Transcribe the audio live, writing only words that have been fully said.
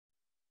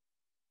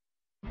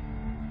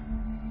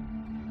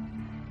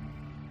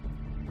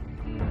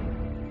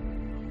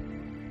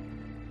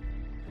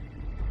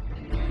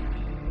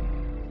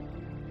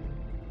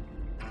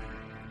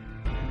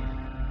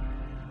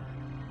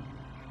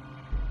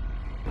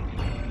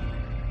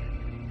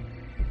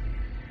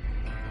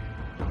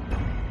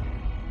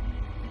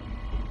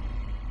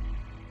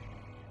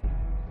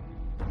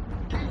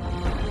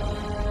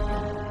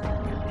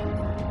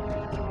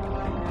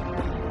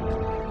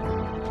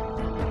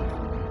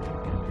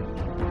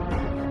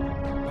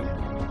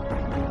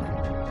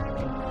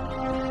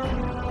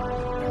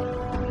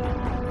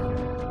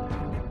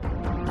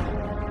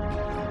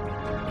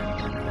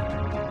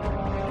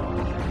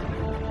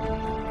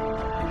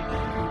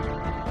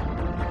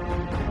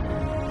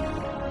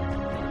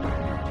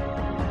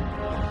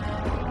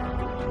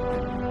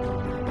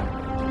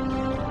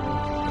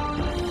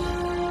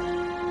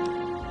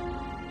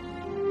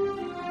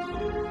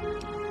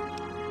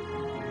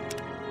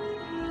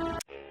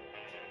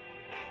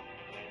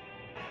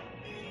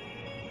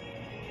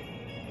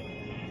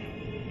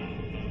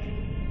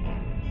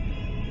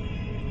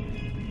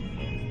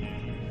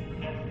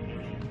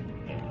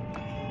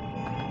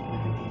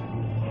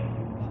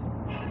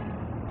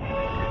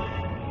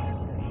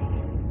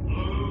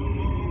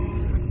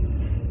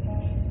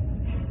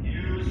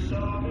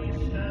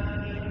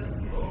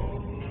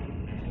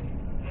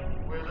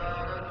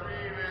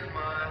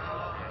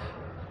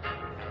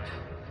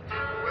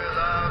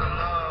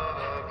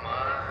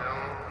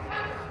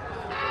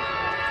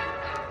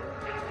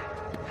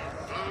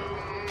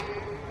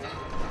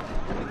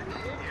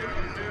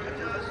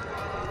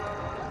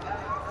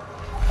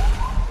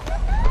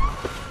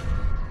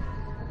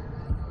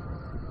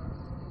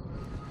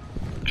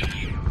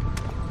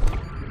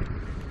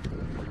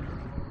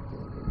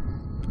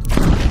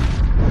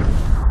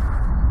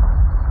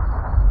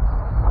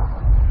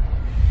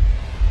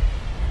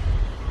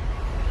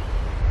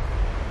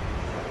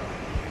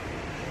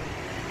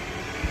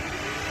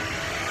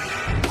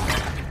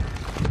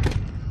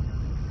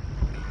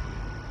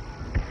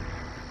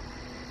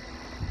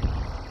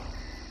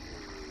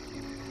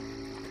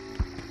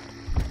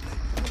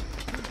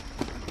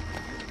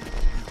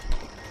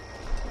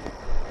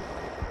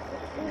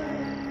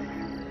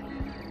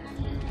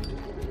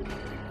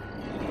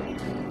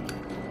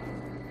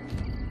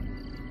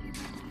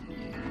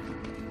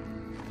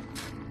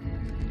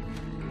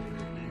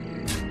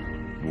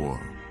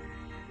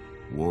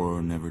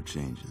war never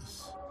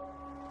changes.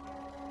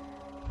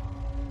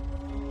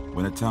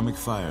 When atomic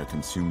fire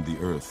consumed the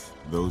Earth,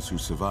 those who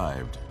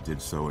survived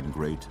did so in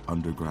great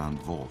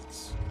underground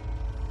vaults.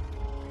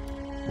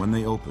 When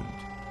they opened,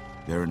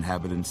 their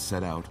inhabitants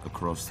set out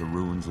across the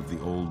ruins of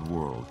the old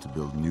world to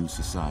build new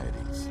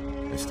societies,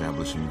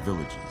 establishing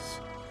villages,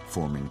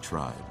 forming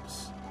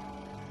tribes.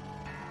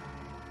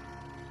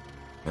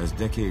 As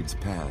decades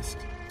passed,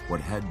 what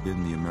had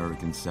been the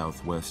American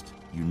Southwest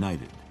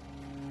united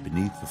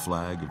beneath the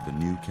flag of the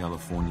new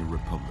California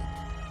Republic,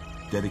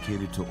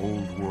 dedicated to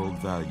old world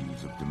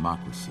values of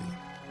democracy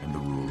and the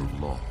rule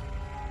of law.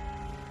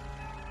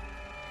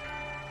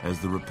 As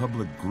the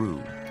Republic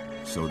grew,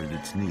 so did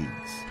its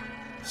needs.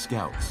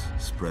 Scouts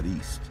spread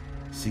east,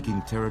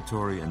 seeking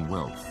territory and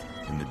wealth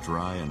in the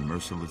dry and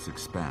merciless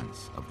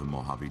expanse of the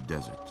Mojave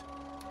Desert.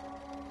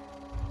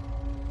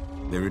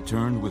 They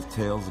returned with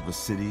tales of a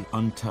city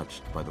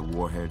untouched by the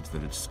warheads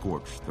that had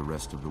scorched the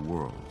rest of the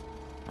world,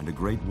 and a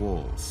great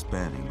wall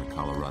spanning the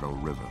Colorado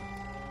River.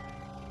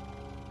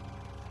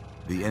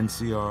 The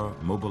NCR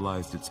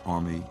mobilized its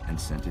army and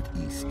sent it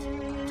east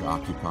to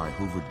occupy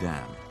Hoover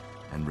Dam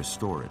and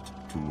restore it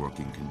to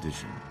working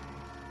condition.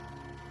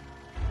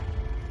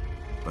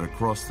 But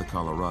across the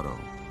Colorado,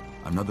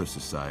 another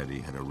society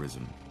had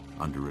arisen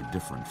under a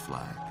different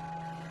flag.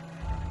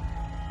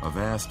 A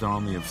vast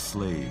army of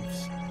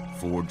slaves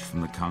forged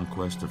from the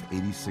conquest of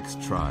 86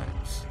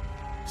 tribes,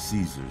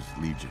 Caesar's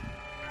Legion.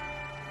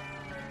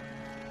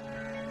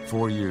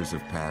 4 years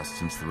have passed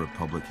since the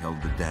Republic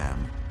held the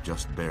dam,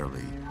 just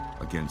barely,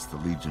 against the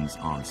Legion's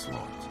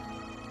onslaught.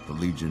 The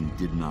Legion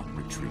did not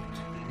retreat.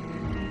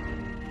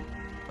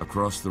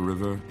 Across the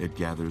river, it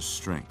gathers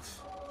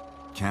strength.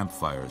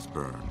 Campfires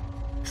burn.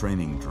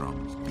 Training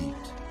drums beat.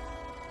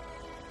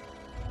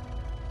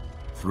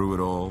 Through it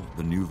all,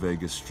 the New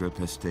Vegas Strip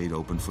has stayed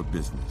open for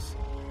business,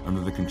 under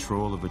the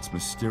control of its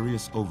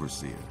mysterious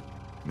overseer,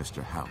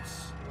 Mr.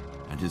 House,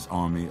 and his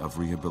army of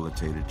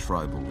rehabilitated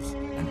tribals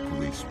and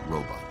police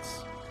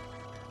robots.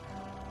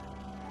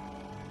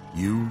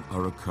 You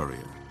are a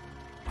courier,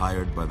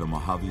 hired by the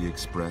Mojave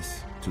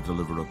Express to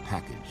deliver a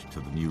package to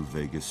the New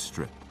Vegas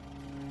Strip.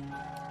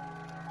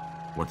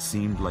 What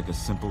seemed like a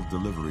simple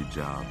delivery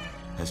job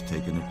has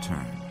taken a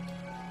turn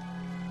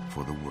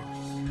for the worse.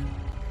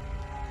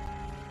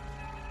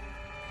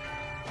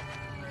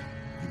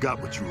 You got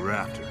what you were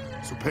after,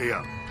 so pay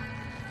up.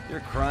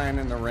 You're crying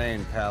in the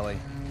rain, Pally.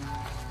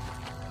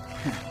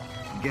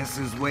 Guess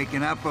who's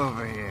waking up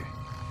over here?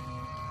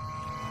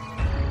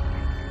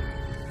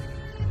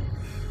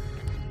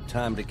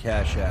 Time to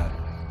cash out.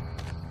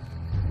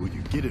 Will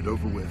you get it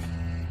over with?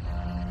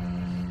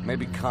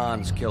 Maybe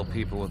cons kill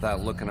people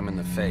without looking them in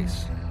the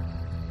face.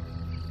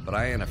 But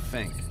I ain't a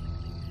fink.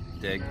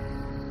 Dig?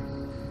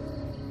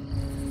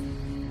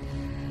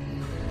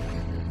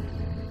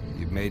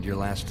 You've made your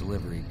last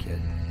delivery,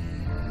 kid.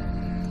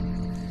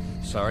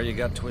 Sorry you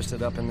got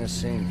twisted up in this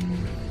scene.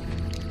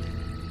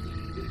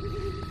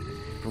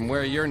 From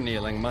where you're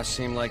kneeling must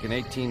seem like an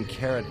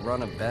 18-carat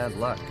run of bad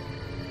luck.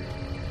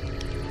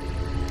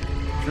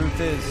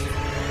 Truth is,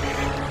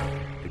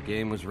 the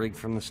game was rigged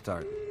from the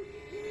start.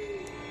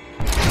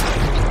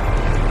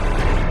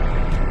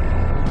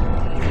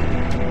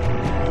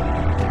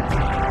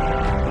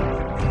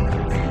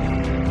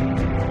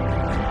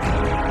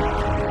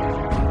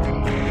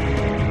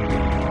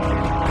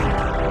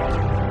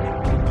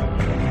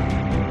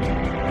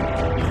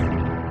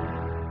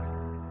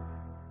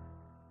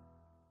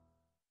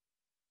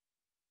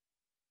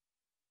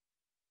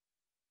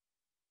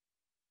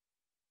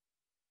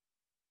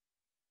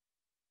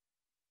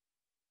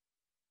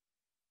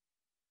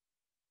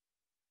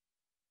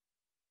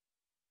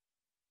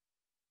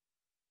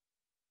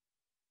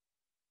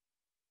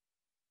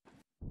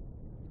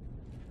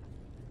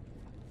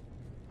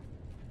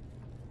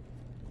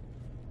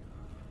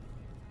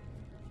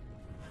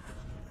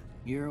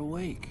 You're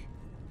awake.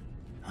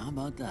 How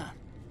about that?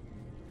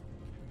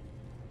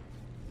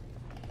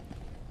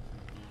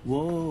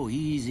 Whoa,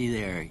 easy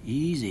there,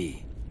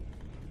 easy.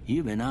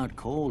 You've been out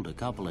cold a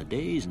couple of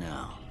days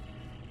now.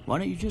 Why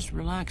don't you just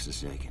relax a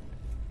second?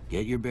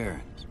 Get your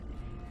bearings.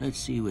 Let's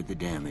see what the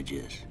damage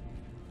is.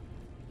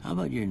 How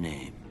about your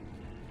name?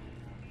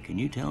 Can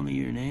you tell me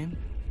your name?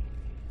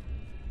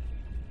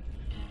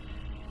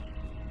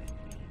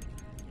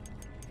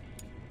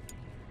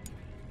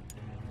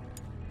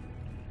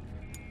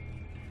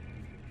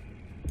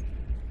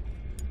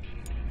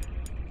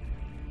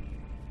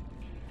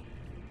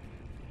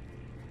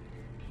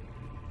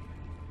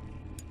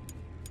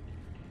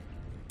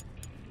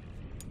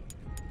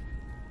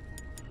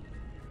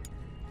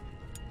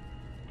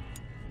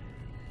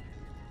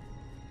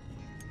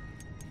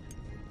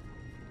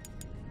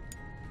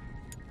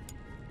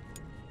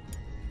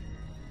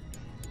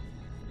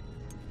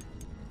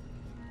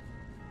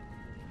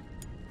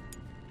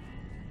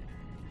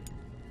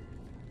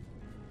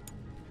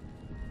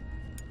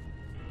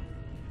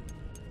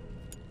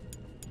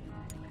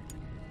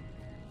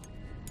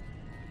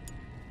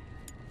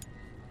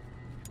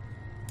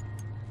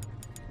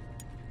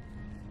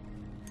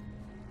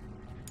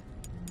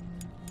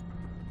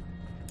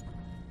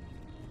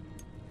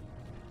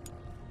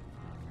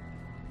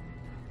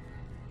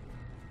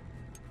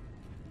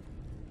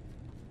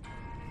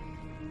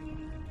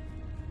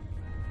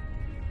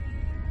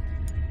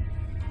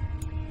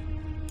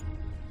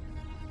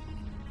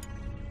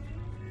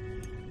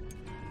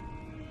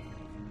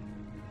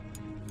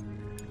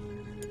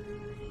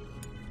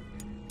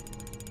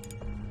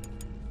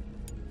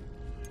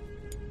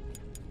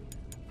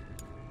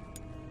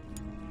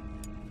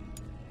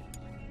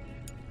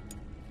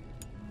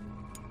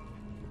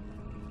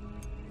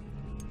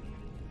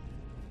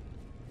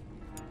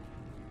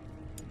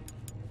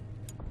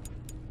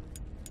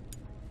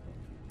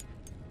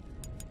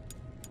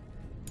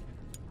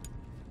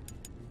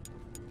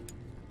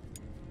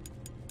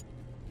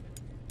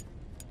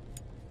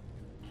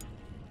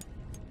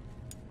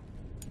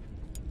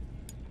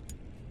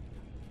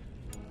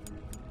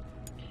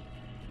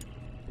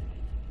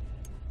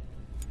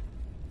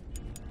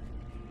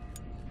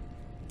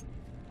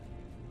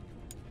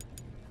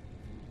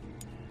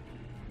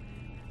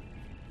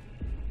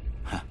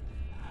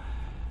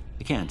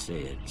 Can't say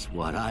it's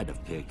what I'd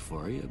have picked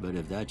for you, but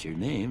if that's your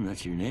name,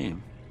 that's your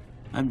name.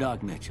 I'm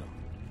Doc Mitchell.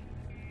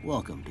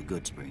 Welcome to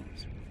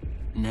Goodsprings.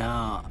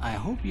 Now, I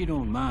hope you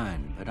don't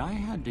mind, but I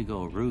had to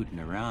go rooting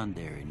around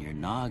there in your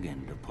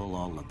noggin to pull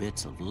all the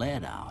bits of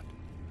lead out.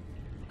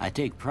 I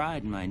take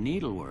pride in my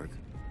needlework,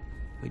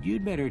 but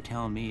you'd better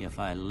tell me if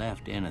I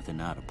left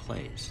anything out of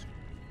place.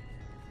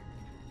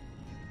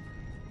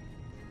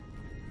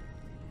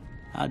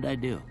 How'd I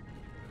do?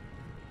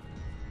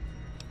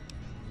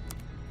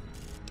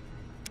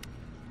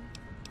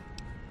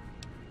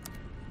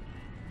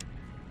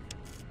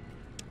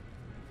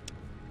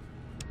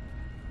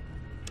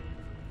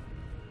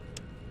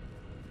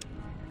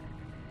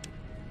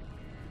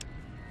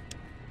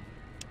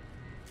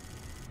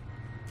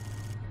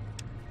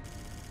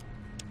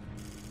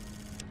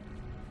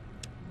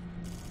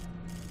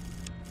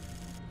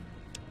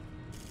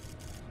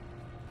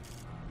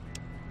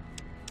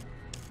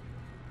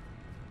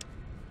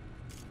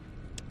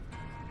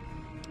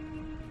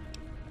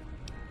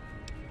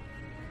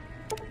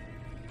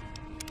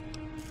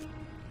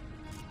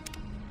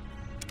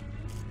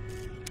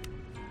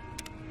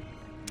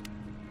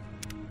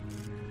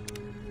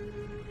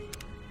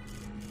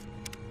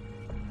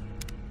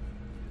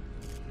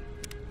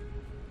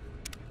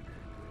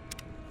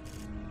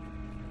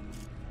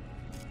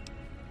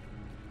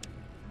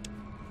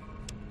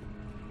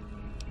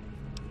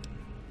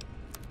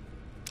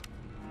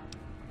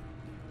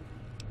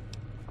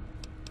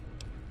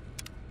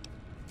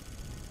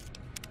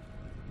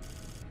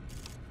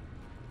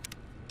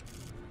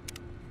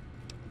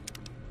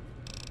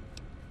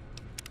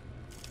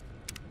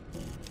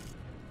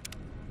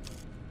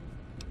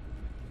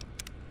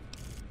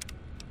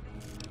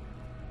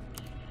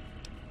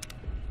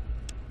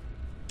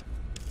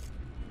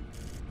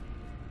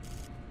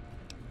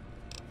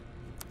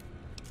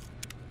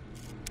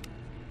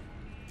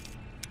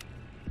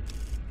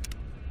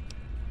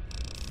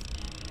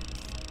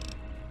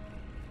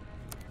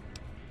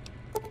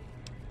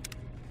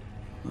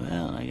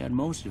 Well, I got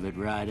most of it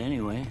right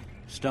anyway.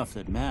 Stuff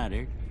that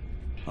mattered.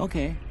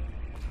 Okay.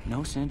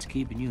 No sense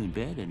keeping you in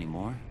bed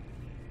anymore.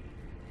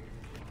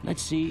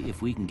 Let's see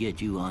if we can get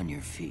you on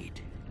your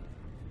feet.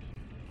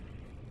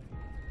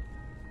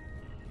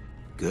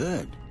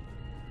 Good.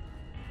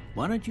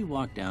 Why don't you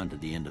walk down to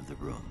the end of the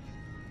room,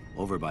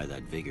 over by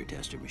that vigor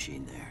tester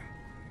machine there.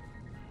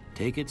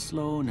 Take it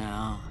slow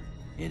now.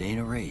 It ain't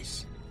a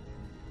race.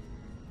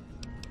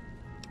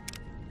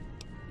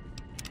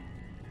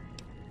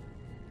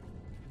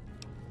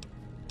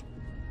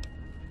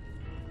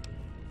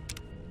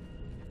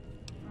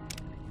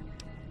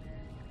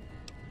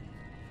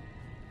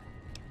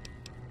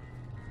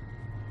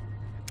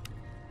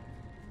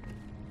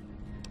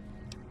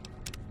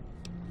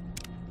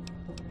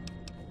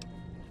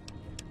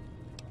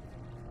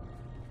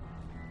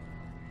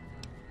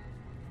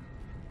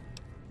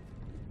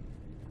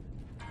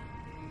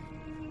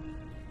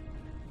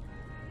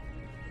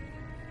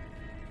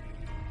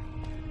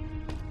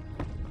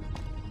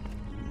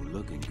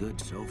 Looking good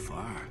so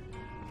far.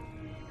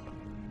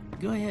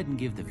 Go ahead and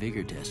give the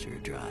vigor tester a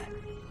try.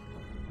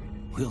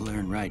 We'll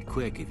learn right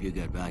quick if you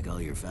got back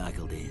all your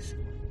faculties.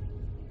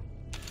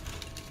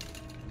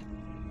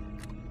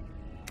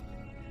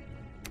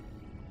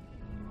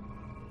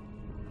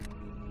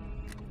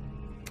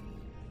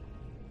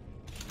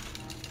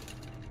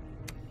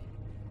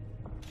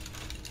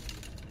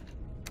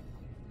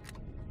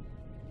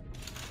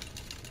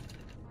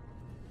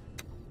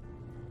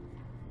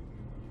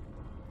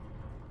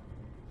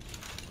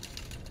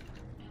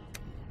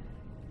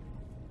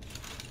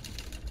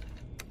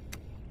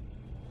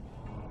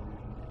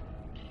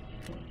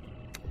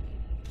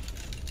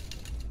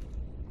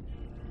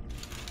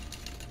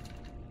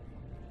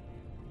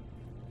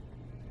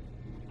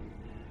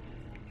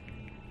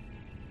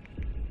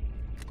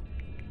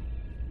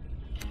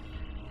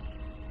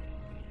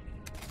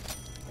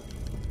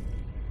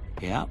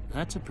 Yeah,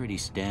 that's a pretty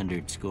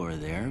standard score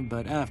there,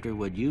 but after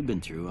what you've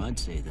been through, I'd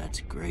say that's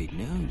great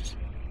news.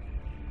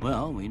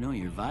 Well, we know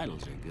your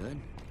vitals are good,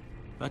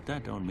 but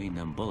that don't mean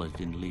them bullets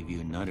didn't leave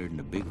you nuttered and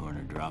a bighorn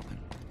are dropping.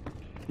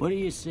 What do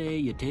you say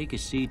you take a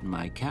seat in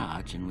my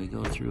couch and we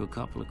go through a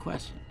couple of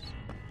questions?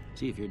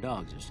 See if your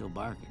dogs are still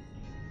barking.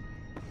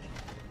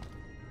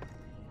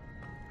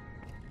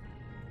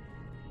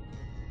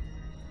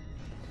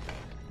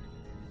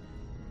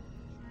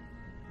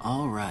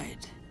 All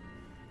right.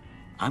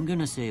 I'm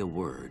gonna say a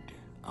word.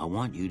 I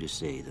want you to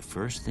say the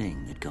first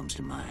thing that comes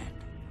to mind.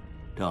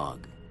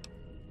 Dog.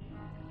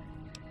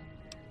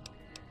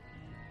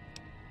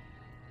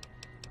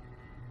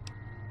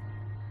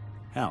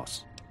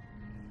 House.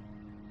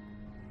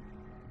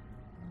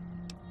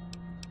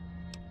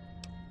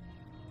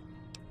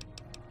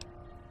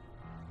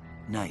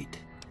 Night.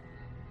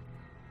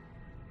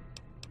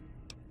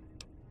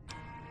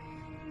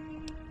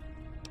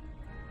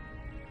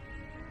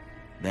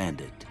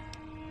 Bandit.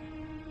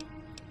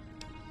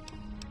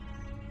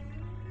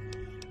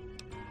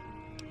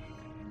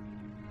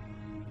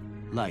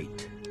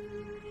 Light.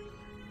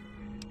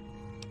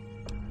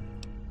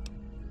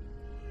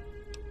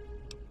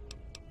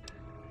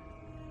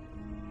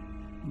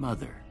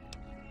 mother.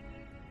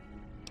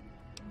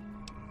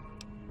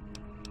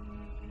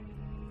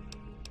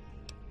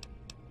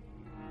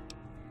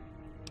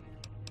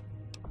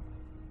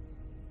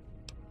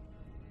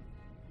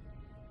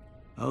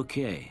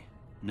 Okay,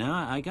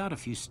 now I got a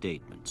few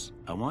statements.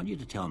 I want you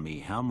to tell me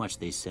how much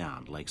they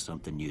sound like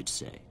something you'd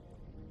say.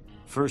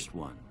 First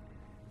one,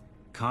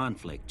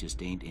 conflict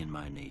just ain't in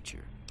my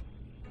nature.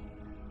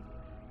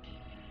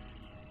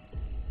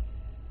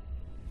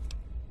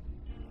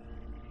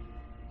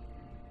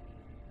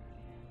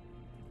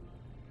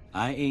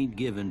 I ain't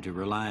given to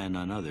relying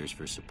on others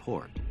for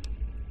support.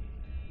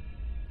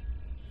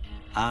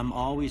 I'm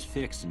always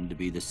fixin' to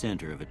be the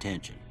center of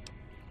attention.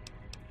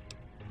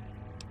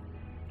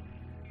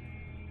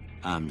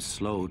 I'm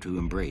slow to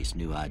embrace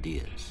new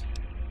ideas.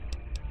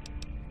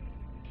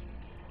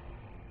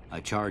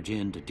 I charge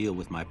in to deal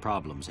with my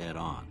problems head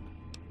on.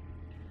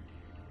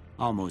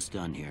 Almost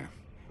done here.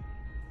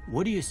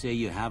 What do you say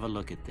you have a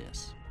look at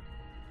this?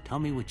 Tell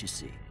me what you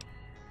see.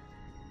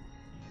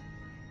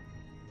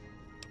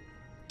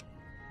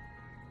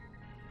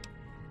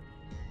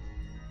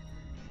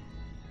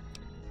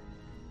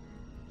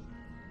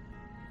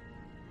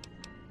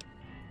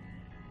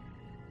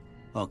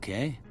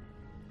 Okay.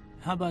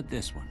 How about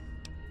this one?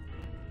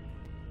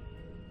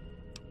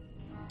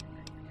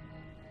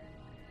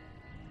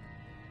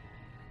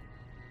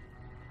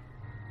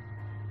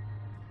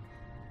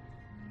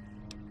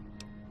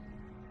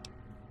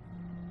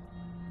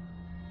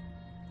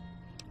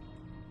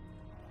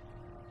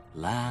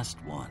 Last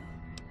one.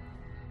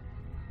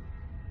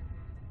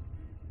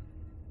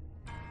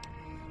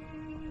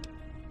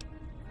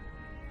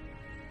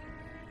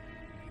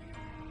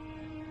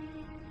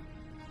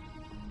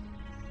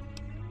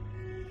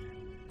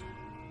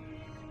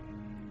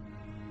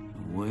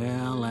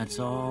 Well, that's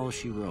all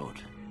she wrote.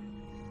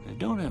 I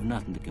don't have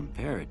nothing to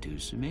compare it to,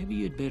 so maybe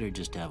you'd better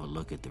just have a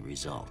look at the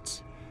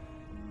results.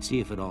 See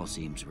if it all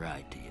seems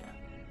right to you.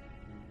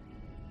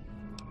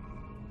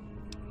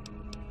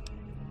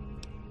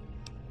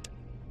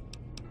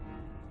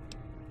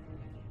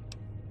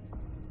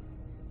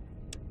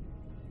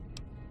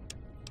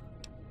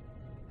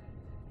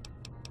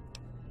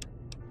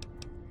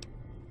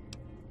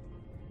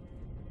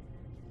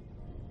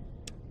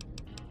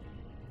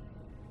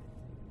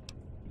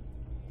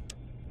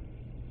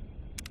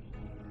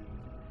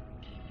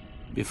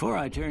 Before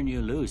I turn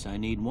you loose, I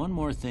need one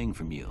more thing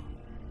from you.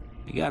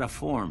 I got a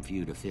form for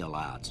you to fill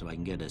out so I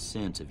can get a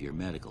sense of your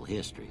medical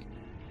history.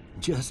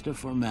 Just a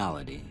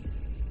formality.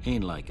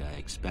 Ain't like I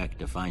expect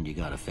to find you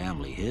got a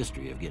family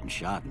history of getting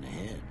shot in the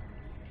head.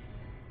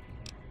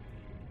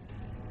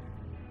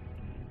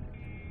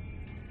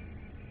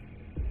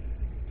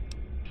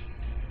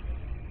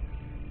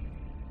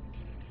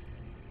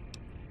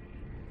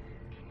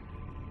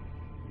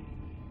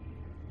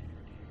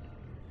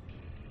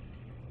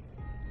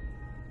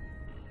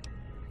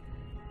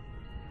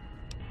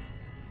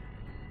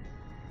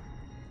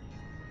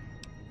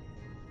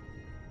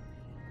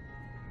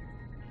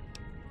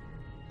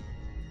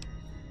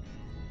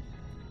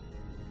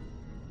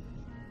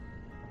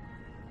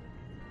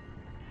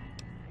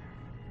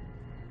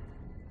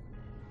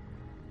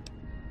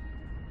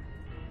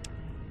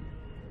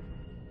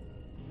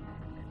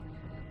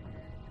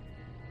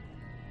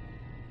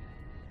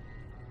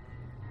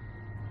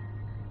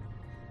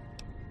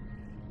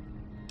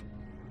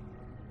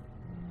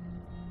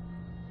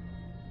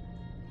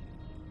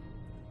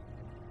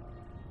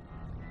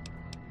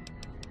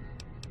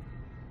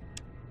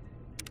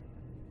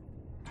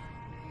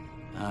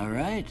 All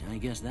right, I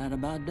guess that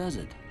about does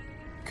it.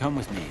 Come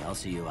with me, I'll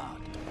see you out.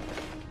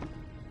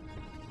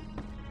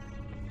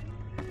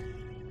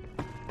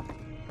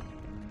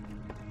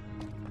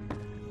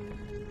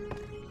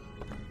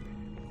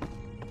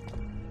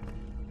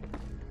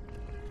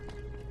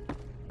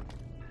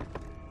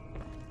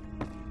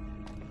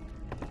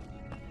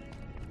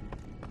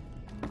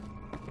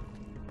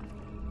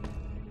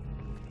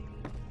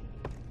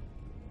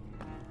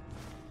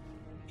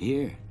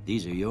 Here,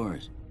 these are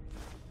yours.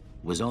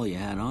 Was all you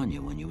had on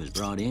you when you was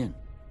brought in.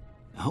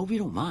 I hope you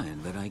don't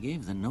mind, but I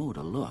gave the note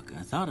a look.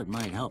 I thought it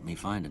might help me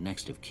find a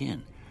next of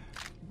kin,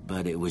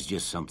 but it was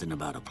just something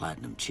about a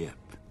platinum chip.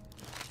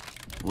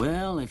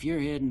 Well, if you're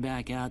heading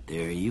back out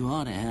there, you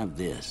ought to have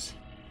this.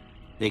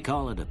 They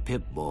call it a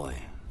Pip-Boy.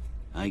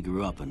 I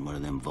grew up in one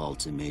of them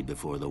vaults they made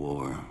before the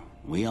war.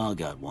 We all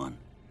got one.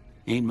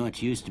 Ain't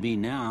much use to me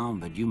now,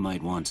 but you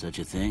might want such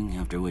a thing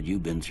after what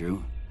you've been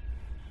through.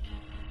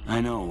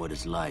 I know what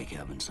it's like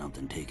having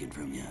something taken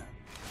from you.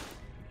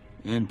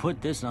 And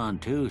put this on,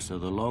 too, so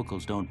the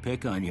locals don't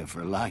pick on you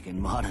for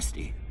lacking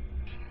modesty.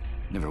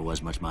 Never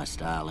was much my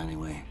style,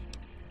 anyway.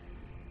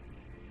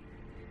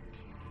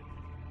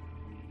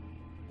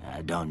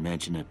 Don't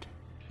mention it.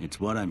 It's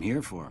what I'm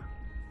here for.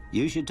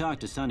 You should talk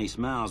to Sunny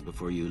Smiles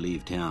before you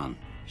leave town.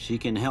 She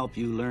can help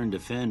you learn to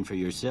fend for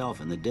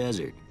yourself in the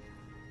desert.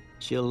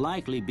 She'll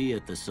likely be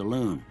at the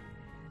saloon.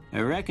 I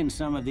reckon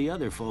some of the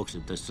other folks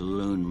at the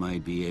saloon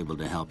might be able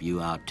to help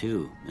you out,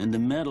 too. And the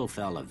metal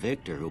fella,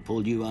 Victor, who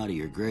pulled you out of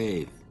your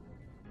grave.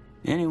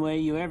 Anyway,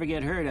 you ever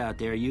get hurt out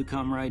there, you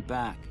come right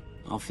back.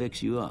 I'll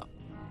fix you up.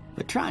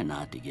 But try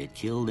not to get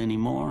killed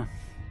anymore.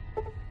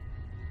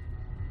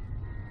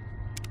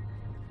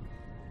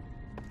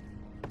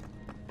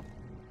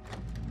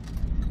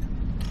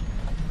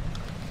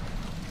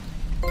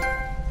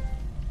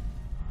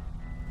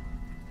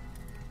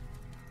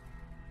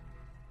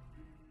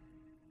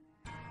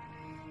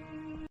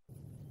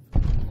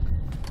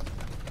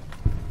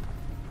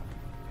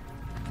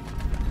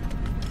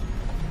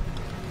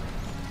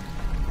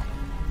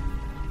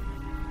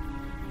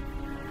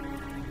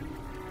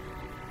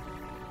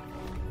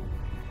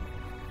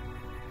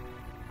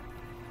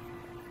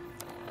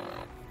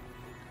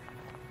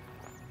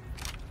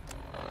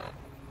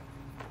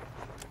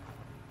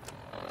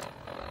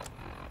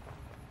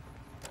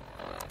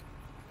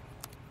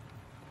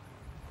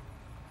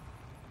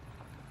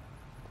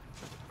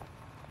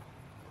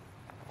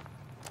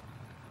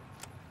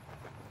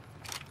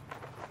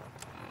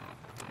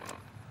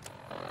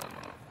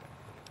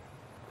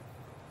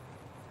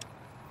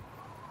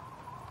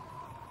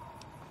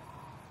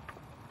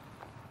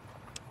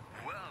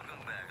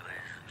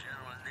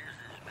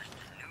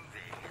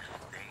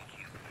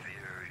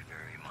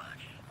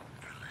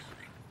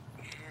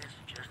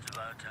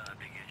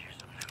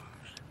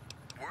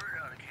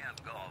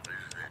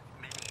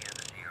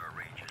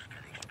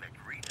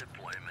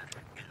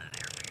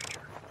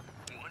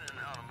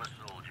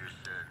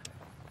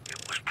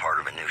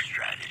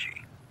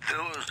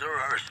 Those are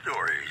our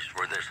stories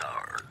for this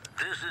hour.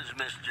 This is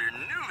Mr.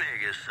 New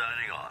Vegas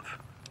signing off.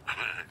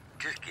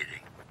 Just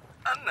kidding.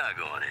 I'm not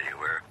going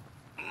anywhere.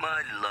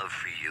 My love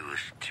for you is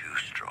too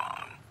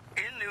strong.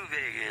 In New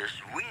Vegas,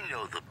 we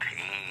know the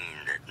pain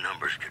that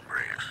numbers can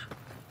bring us.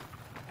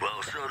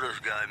 Well, so does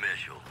Guy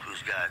Mitchell,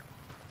 who's got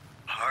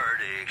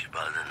heartaches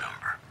by the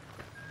number.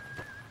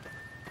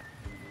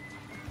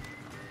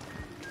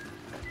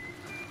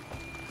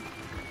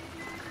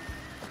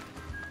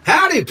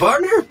 Howdy,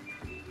 partner.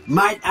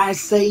 Might I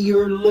say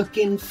you're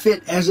looking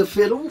fit as a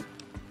fiddle?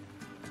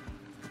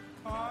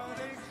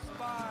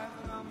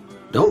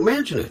 Don't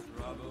mention it.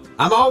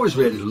 I'm always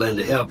ready to lend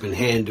a helping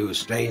hand to a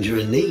stranger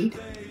in need.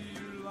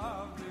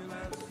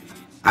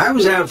 I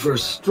was out for a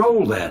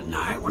stroll that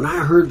night when I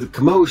heard the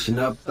commotion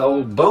up the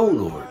old bone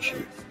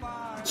orchard.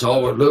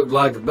 Saw what looked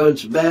like a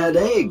bunch of bad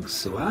eggs,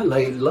 so I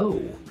laid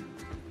low.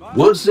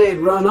 Once they'd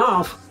run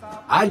off,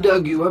 I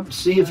dug you up to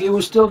see if you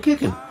were still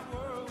kicking.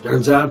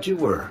 Turns out you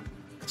were.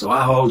 So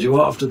I hauled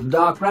you off to the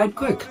dock right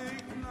quick.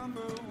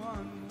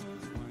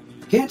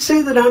 Can't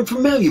say that I'm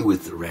familiar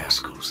with the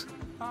rascals.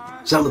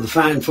 Some of the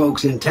fine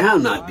folks in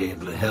town might be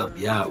able to help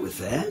you out with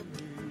that.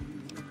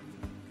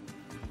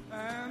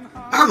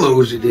 I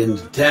moseyed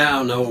into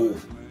town,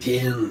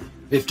 10,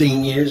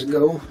 15 years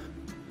ago.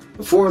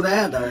 Before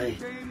that, I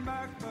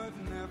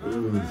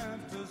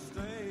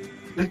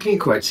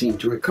can't quite seem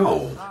to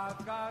recall.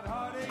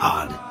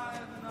 Odd.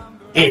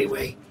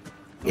 Anyway,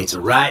 it's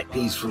a right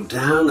peaceful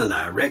town, and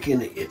I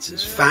reckon it's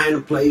as fine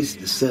a place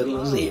to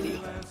settle as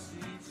any.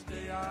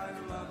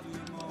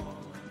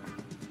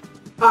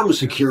 I'm a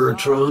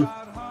Securitron.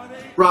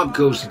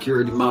 Robco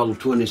Security Model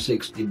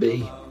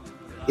 2060B.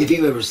 If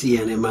you ever see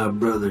any of my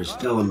brothers,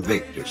 tell them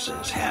Victor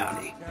says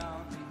howdy.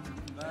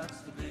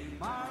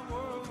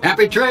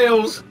 Happy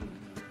trails!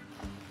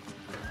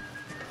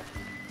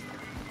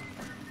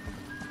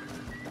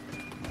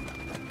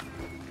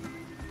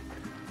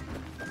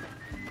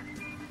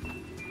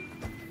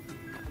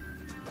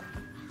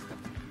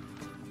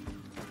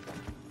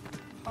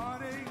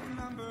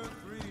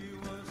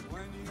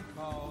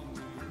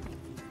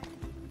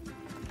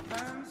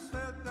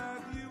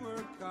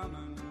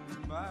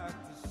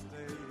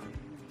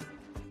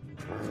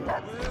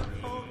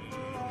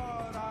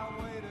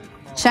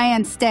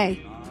 Cheyenne,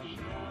 stay.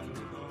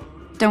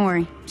 Don't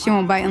worry, she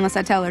won't bite unless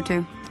I tell her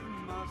to.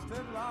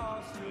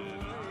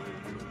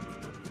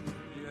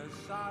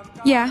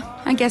 Yeah,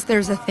 I guess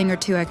there's a thing or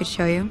two I could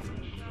show you.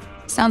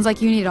 Sounds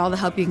like you need all the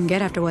help you can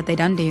get after what they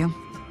done to you.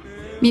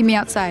 Meet me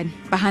outside,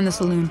 behind the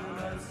saloon.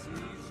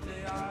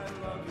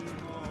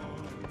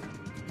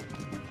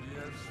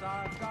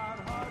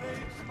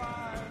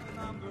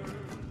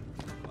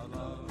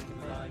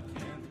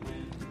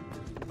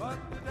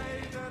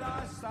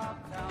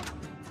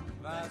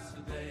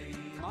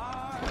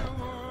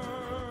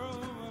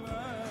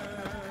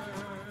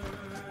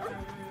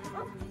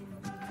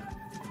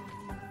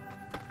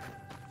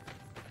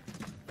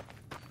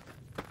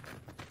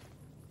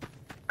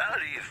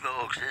 Howdy,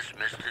 folks. It's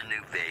Mr.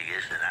 New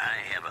Vegas, and I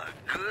have a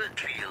good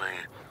feeling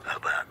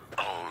about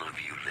all of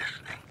you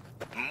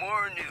listening.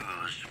 More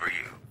news for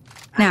you.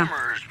 Now,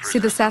 see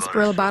the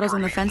sarsaparilla bottles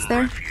on the fence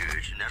there?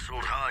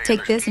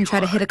 Take this and try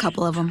to hit a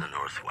couple of them.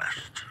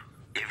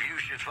 If you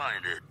should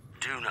find it,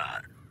 do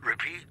not,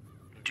 repeat,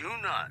 do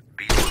not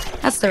be...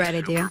 That's the right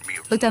idea.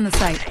 Look down the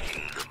sight.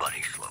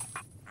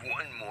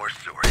 One more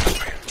story.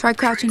 Try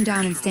crouching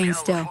down and staying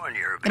still.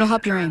 It'll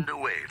help your aim.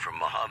 Away from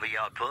Mojave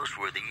Outpost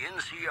where the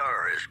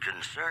NCR is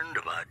concerned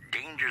about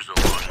dangers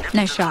along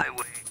Nice shot.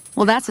 highway.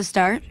 Well, that's a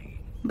start.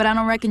 But I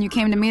don't reckon you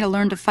came to me to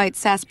learn to fight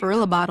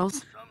sarsaparilla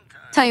bottles.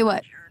 Tell you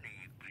what,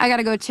 I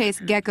gotta go chase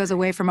geckos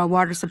away from our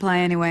water supply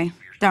anyway.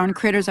 Darn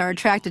critters are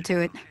attracted to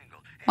it.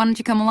 Why don't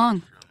you come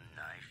along?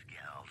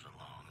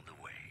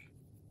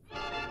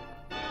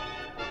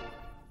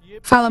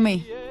 Follow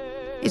me.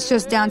 It's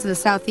just down to the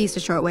southeast a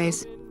short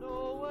ways.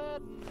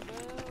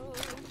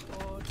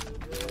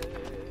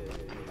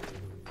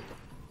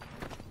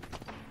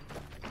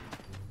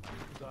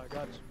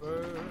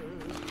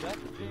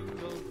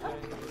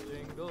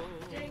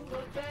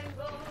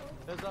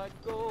 As I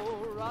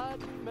go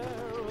riding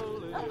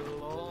merrily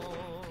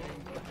along,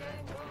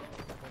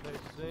 and they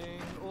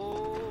sing,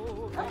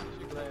 oh, ain't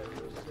you glad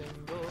you're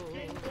single?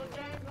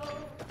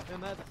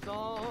 And that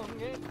song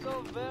ain't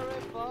so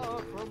very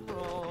far from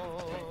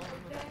wrong.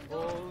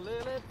 Oh,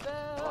 Lily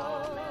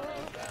Bell,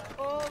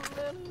 oh,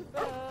 Lily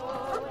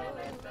Bell,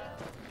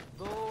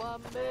 though I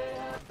may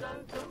have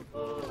done some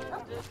fooling,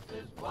 this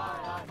is why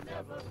I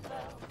never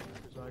fell.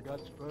 'Cause I got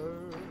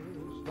spurs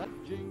that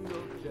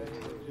jingle,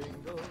 jangle,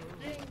 jingle,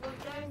 jingle,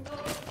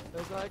 jangle,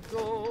 as I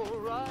go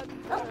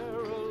riding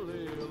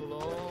merrily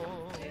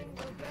along.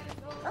 Jingle,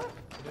 jangle.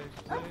 They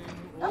sing,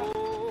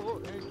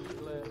 oh, ain't you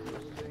glad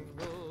you're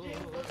single?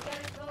 Jingle,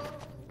 jangle.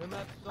 And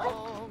that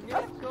song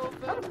ain't so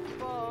very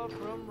far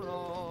from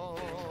wrong.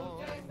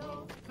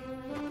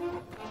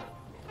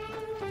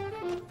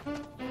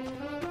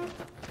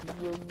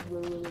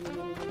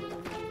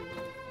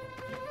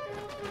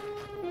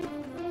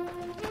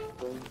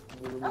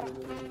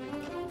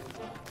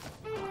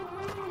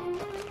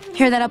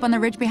 Hear that up on the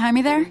ridge behind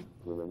me there?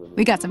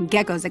 We got some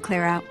geckos to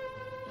clear out.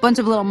 Bunch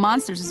of little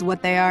monsters is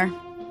what they are.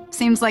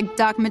 Seems like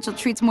Doc Mitchell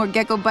treats more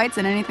gecko bites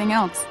than anything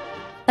else.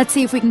 Let's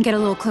see if we can get a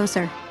little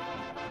closer.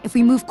 If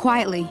we move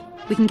quietly,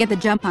 we can get the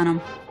jump on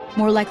them.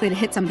 More likely to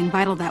hit something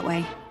vital that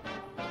way.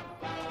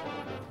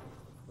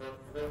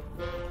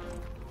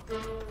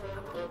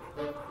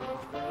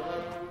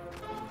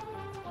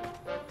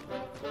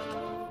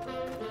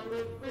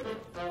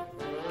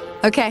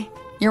 Okay,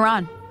 you're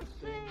on.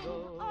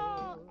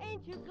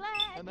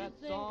 And that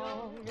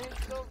song ain't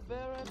so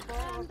very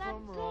far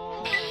from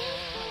wrong.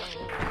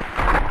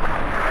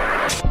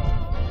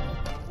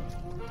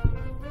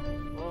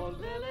 Oh,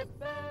 Lily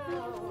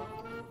Bell,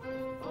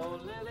 oh,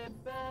 Lily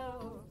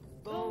Bell,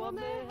 though I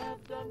may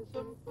have done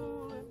some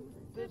fooling,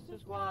 this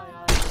is why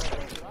I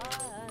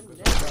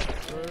never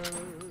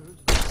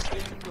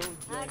jingle,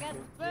 I got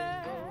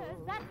spurs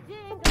that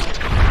jingle.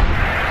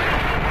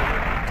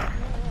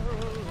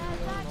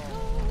 As I go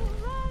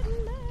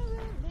riding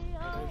merrily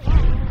along.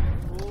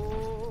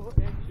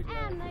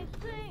 And they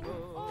sing,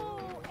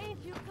 oh,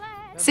 ain't you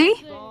glad? See?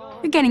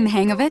 You're getting the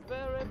hang of it.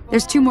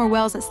 There's 2 more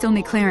wells that still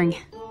need clearing.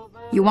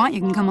 You want,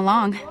 you can come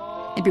along.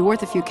 It'd be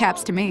worth a few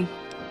caps to me.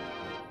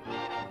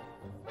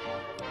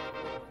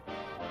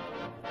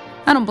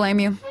 I don't blame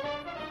you.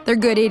 They're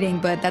good eating,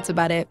 but that's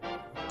about it.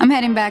 I'm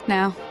heading back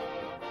now.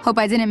 Hope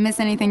I didn't miss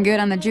anything good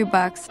on the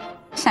jukebox.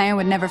 Cheyenne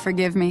would never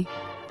forgive me.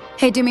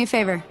 Hey, do me a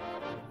favor.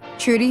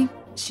 Trudy,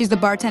 she's the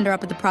bartender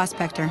up at the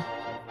Prospector.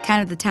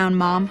 Kind of the town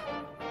mom.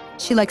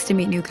 She likes to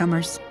meet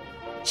newcomers.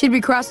 She'd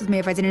be cross with me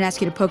if I didn't ask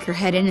you to poke your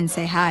head in and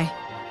say hi.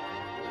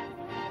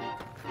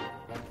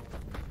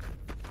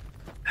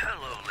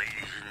 Hello,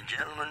 ladies and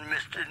gentlemen.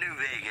 Mr. New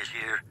Vegas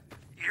here.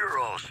 You're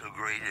all so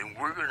great, and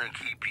we're gonna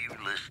keep you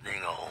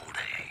listening all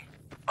day.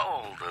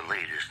 All the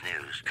latest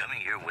news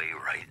coming your way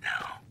right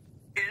now.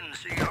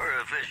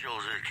 NCR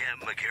officials at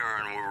Camp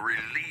McCarran were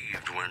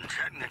relieved when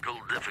technical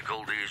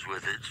difficulties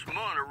with its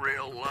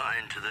monorail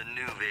line to the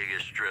New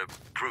Vegas Strip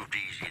proved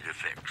easy to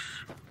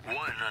fix.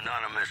 One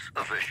anonymous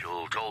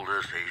official told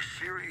us a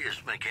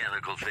serious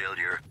mechanical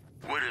failure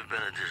would have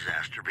been a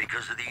disaster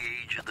because of the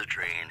age of the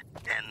train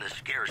and the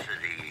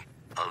scarcity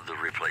of the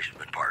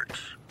replacement parts.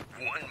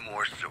 One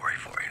more story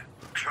for you.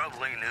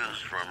 Troubling news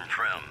from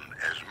Prim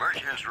as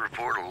merchants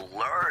report a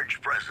large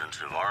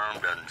presence of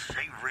armed,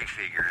 unsavory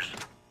figures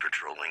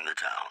patrolling the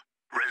town.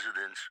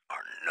 Residents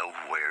are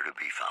nowhere to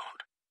be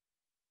found.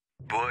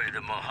 Boy,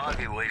 the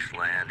Mojave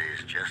Wasteland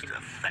is just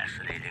a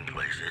fascinating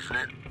place, isn't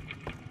it?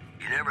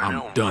 You never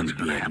know I'm done what's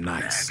gonna being happen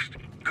nice. next.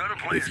 Gonna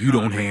play If a you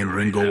song don't for hand you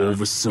Ringo right now.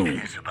 over soon,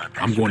 It's about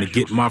that I'm going to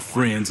special get my someone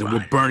friends and we're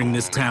riding burning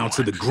this all town at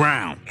to the once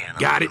ground. in a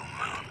Got it? blue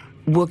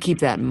moon. We'll keep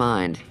that in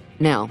mind.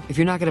 Now, if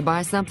you're not gonna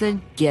buy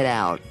something, get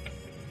out.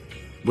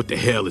 What the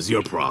hell is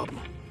your problem?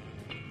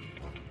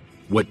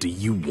 What do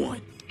you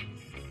want?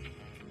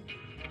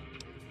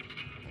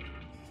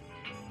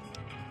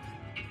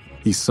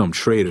 He's some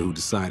traitor who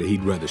decided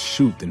he'd rather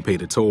shoot than pay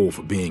the toll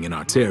for being in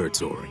our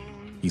territory.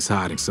 He's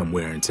hiding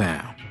somewhere in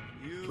town.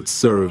 Would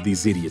serve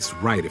these idiots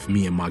right if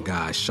me and my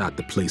guys shot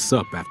the place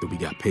up after we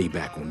got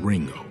payback on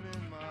Ringo.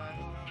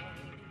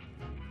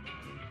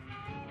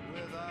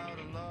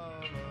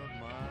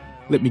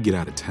 Let me get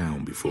out of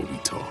town before we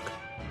talk.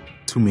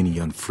 Too many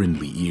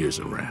unfriendly ears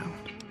around.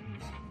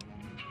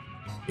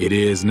 It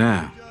is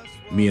now.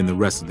 Me and the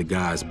rest of the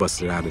guys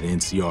busted out of the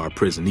NCR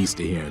prison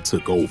east of here and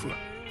took over.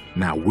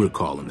 Now we're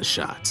calling the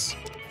shots.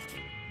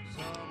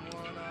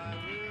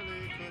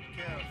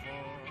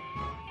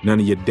 None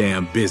of your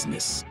damn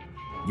business.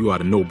 You ought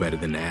to know better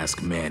than to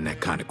ask a man that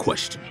kind of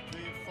question.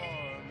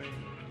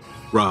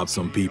 Robbed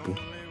some people,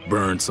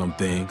 Burned some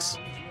things,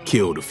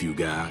 killed a few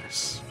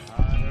guys.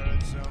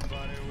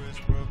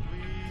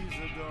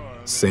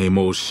 Same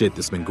old shit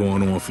that's been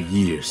going on for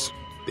years.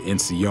 The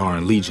NCR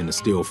and Legion are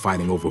still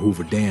fighting over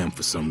Hoover Dam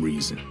for some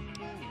reason.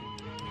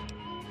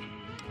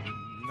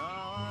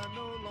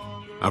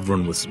 I've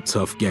run with some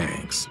tough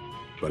gangs,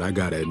 but I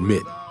gotta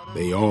admit,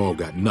 they all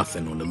got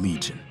nothing on the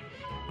Legion.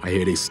 I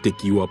hear they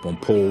stick you up on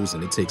poles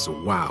and it takes a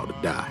while to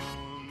die.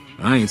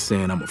 I ain't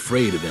saying I'm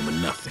afraid of them or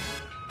nothing,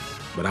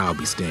 but I'll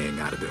be staying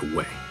out of their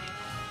way.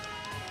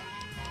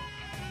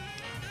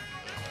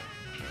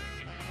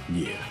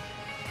 Yeah.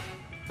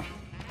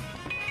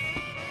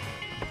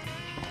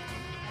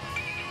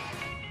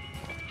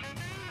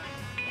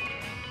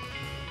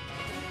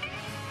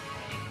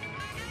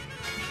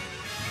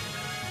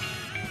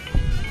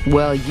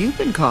 Well, you've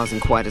been causing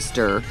quite a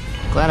stir.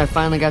 Glad I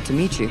finally got to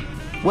meet you.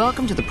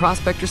 Welcome to the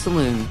Prospector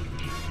Saloon.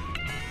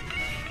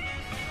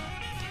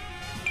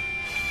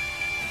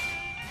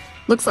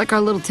 Looks like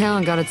our little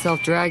town got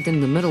itself dragged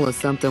into the middle of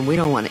something we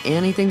don't want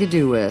anything to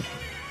do with.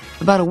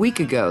 About a week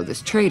ago,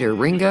 this traitor,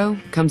 Ringo,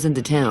 comes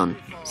into town.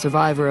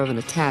 Survivor of an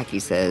attack, he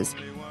says.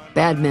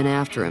 Bad men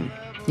after him.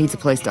 Needs a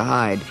place to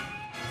hide.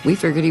 We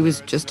figured he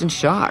was just in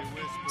shock,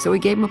 so we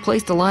gave him a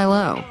place to lie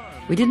low.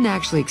 We didn't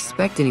actually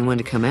expect anyone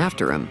to come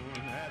after him.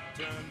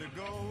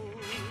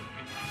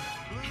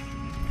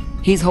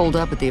 He's holed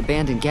up at the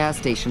abandoned gas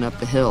station up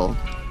the hill.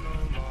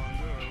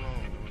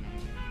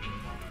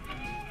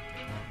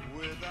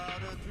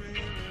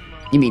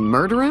 You mean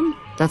murder him?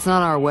 That's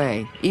not our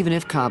way, even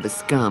if Cobb is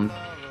scum.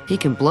 He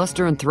can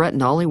bluster and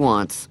threaten all he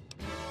wants.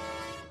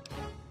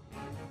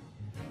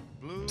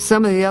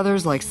 Some of the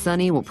others, like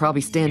Sonny, will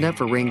probably stand up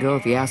for Ringo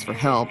if he asks for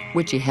help,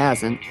 which he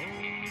hasn't.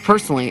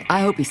 Personally, I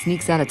hope he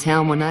sneaks out of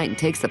town one night and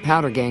takes the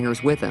powder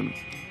gangers with him.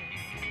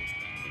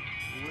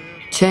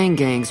 Chain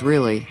gangs,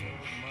 really.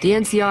 The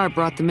NCR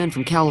brought them in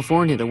from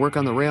California to work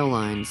on the rail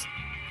lines.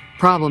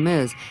 Problem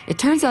is, it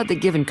turns out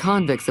that giving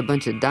convicts a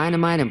bunch of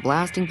dynamite and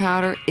blasting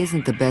powder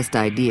isn't the best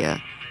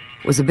idea.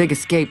 It was a big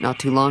escape not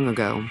too long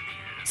ago.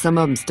 Some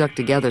of them stuck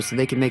together so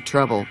they could make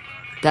trouble.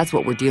 That's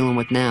what we're dealing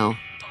with now.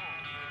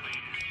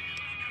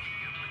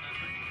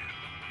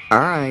 All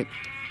right.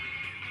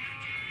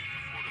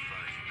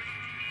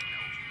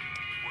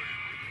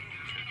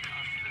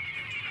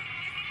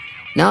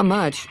 Not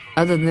much,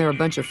 other than they're a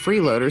bunch of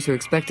freeloaders who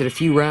expected a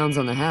few rounds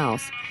on the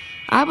house.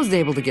 I was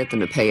able to get them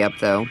to pay up,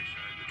 though.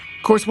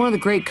 Of course, one of the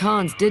great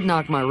cons did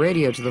knock my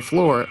radio to the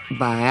floor,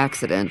 by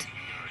accident,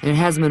 and it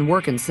hasn't been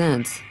working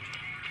since.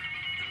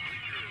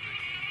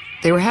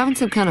 They were having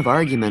some kind of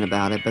argument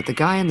about it, but the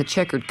guy in the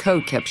checkered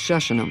coat kept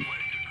shushing them.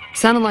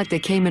 Sounded like they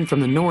came in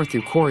from the north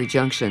through Quarry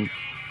Junction.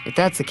 If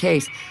that's the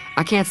case,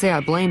 I can't say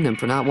I blame them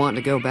for not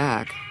wanting to go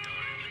back.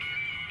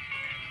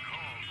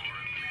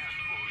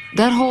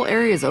 That whole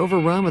area is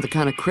overrun with the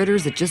kind of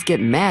critters that just get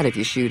mad if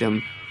you shoot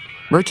them.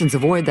 Merchants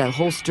avoid that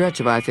whole stretch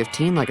of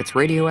I-15 like it's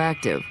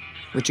radioactive,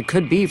 which it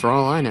could be for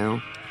all I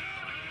know.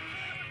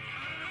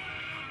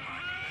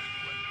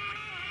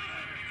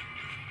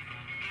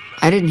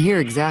 I didn't hear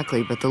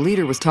exactly, but the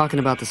leader was talking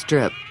about the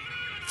strip.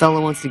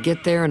 Fellow wants to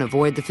get there and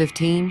avoid the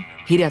 15,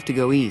 he'd have to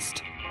go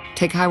east.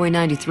 Take Highway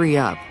 93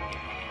 up.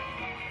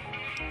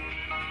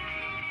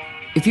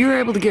 If you were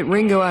able to get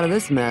Ringo out of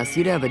this mess,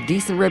 you'd have a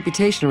decent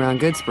reputation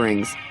around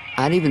Goodsprings.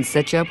 I'd even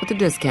set you up with a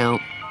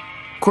discount.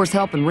 Of course,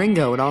 helping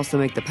Ringo would also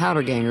make the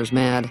powder gangers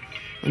mad,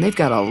 and they've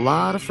got a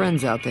lot of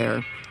friends out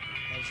there.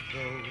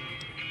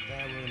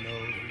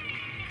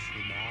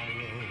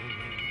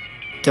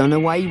 Don't know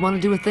why you'd want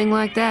to do a thing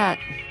like that.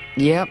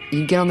 Yep,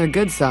 you'd get on their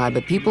good side,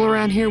 but people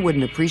around here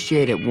wouldn't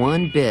appreciate it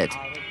one bit.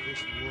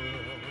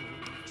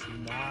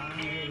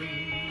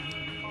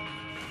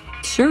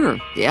 Sure,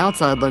 the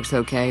outside looks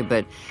okay,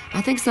 but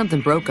I think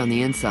something broke on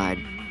the inside.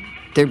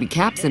 There'd be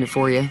caps in it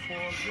for you.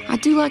 I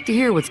do like to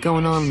hear what's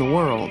going on in the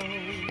world,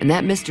 and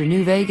that Mr.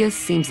 New Vegas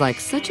seems like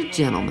such a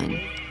gentleman.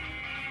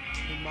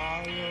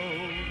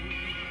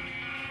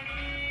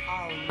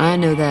 I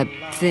know that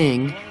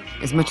thing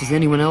as much as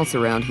anyone else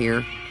around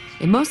here.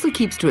 It mostly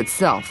keeps to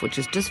itself, which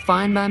is just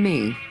fine by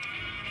me.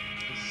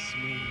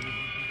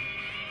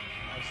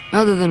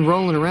 Other than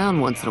rolling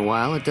around once in a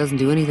while, it doesn't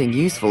do anything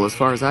useful as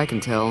far as I can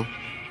tell.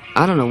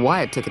 I don't know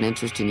why it took an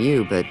interest in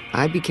you, but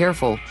I'd be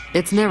careful.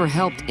 It's never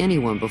helped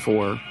anyone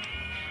before.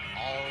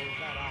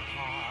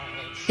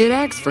 It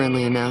acts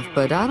friendly enough,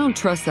 but I don't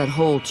trust that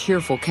whole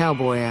cheerful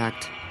cowboy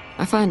act.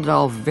 I find it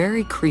all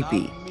very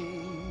creepy.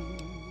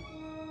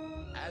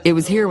 It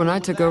was here when I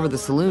took over the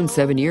saloon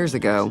 7 years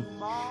ago.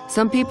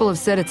 Some people have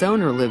said its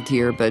owner lived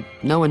here, but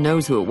no one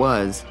knows who it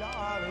was.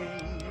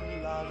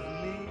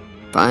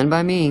 Fine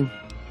by me.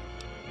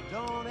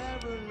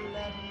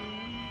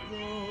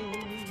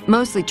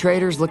 Mostly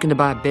traders looking to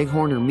buy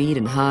bighorn or meat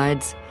and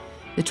hides.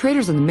 The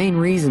traders are the main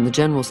reason the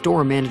general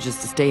store manages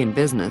to stay in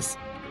business.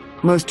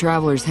 Most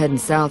travelers heading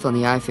south on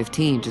the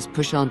I-15 just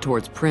push on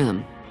towards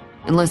Prim,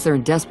 unless they're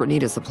in desperate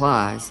need of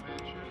supplies.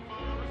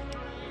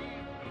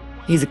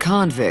 He's a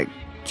convict,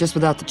 just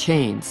without the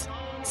chains.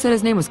 Said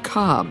his name was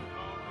Cobb.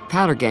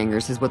 Powder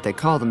gangers is what they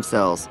call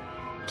themselves.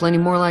 Plenty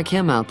more like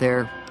him out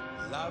there.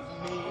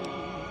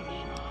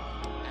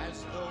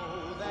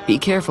 Be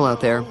careful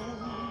out there.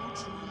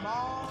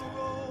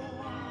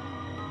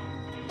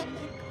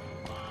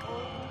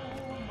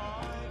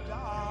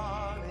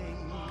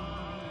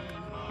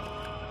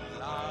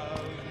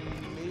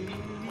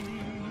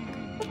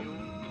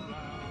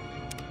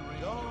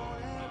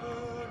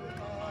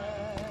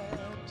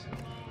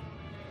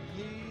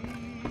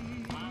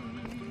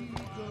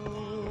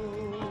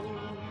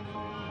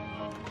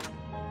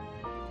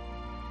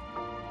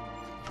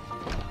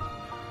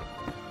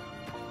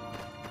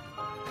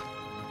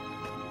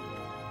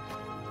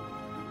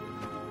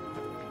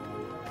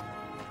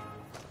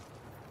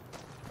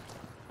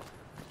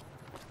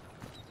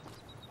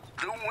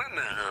 The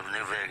women of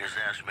New Vegas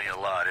ask me a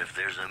lot if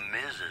there's a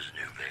Mrs.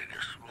 New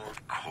Vegas. Well,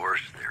 of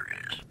course there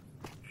is.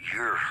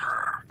 You're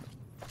her.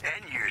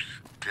 And you're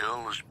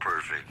still as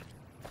perfect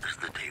as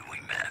the day we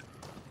met.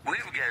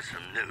 We've got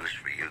some news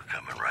for you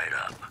coming right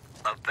up.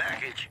 A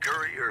package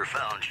courier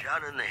found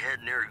shot in the head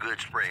near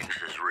Good Springs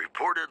has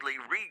reportedly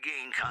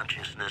regained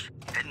consciousness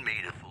and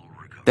made a full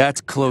recovery.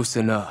 That's close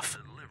enough.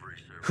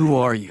 Who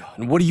are you,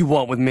 and what do you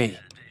want with me?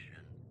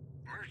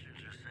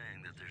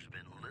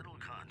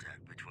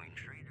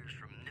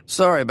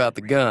 Sorry about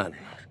the gun.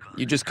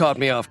 You just caught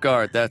me off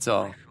guard, that's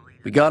all.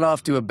 We got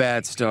off to a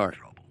bad start.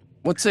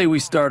 What say we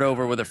start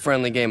over with a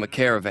friendly game of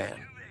Caravan?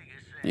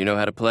 You know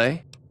how to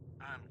play?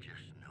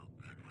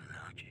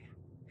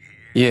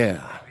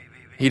 Yeah.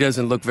 He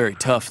doesn't look very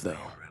tough,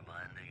 though.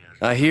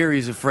 I hear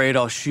he's afraid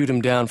I'll shoot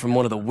him down from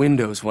one of the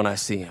windows when I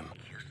see him.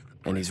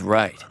 And he's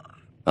right.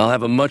 I'll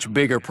have a much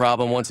bigger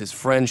problem once his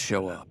friends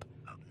show up.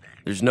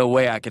 There's no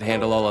way I could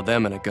handle all of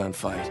them in a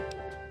gunfight.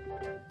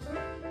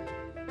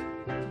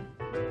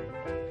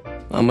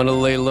 I'm gonna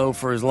lay low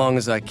for as long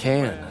as I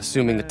can,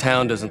 assuming the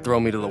town doesn't throw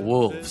me to the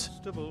wolves.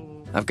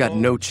 I've got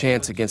no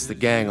chance against the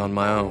gang on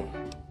my own.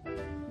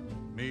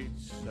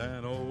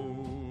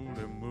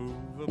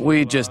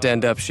 We'd just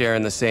end up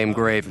sharing the same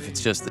grave if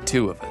it's just the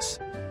two of us.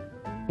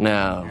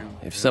 Now,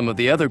 if some of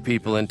the other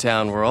people in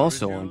town were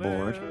also on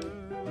board...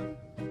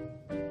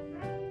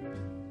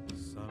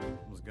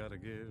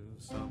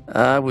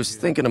 I was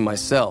thinking of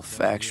myself,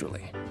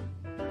 actually.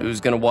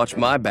 Who's gonna watch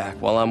my back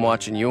while I'm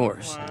watching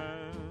yours?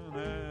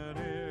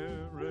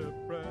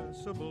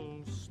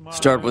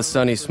 Start with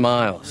Sunny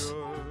Smiles.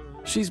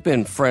 She's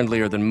been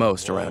friendlier than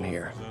most around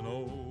here.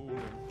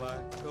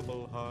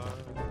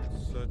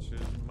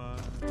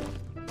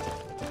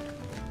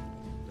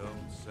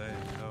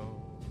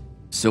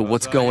 So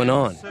what's going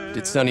on?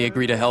 Did Sunny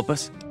agree to help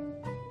us?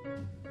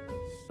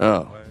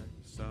 Oh.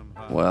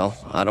 Well,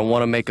 I don't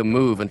want to make a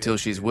move until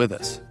she's with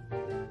us.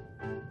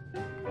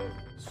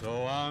 So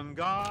on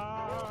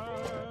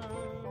guard,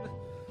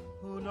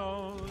 who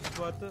knows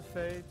what the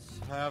fates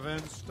have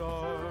in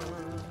store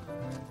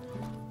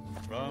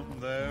from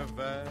their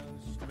vast,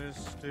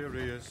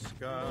 mysterious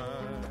sky.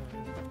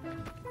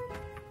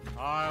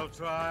 I'll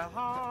try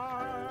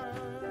hard,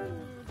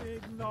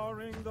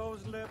 ignoring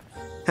those lips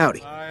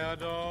Howdy. I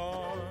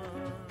adore.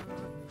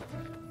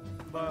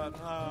 But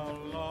how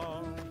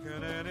long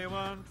can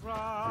anyone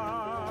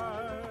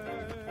try?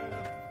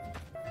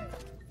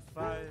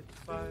 Fight,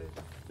 fight,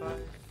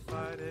 fight,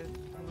 fight it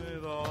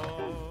with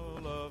all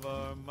of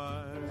our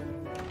might.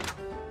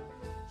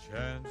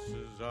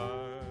 Chances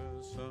are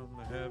some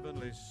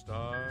heavenly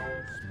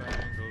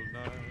star-spangled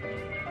night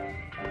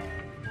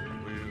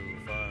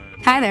we'll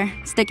find. Hi there.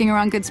 Sticking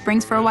around Good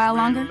Springs for a while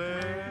longer?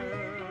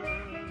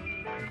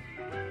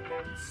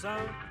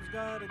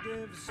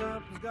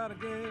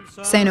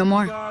 Say no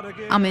more.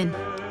 I'm in.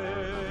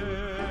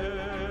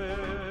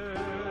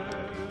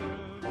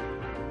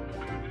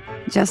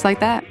 Just like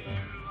that.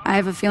 I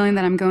have a feeling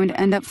that I'm going to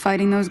end up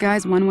fighting those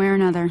guys one way or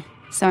another,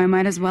 so I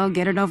might as well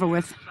get it over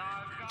with.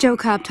 Joe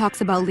Cobb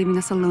talks about leaving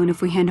us alone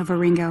if we hand over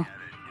Ringo,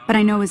 but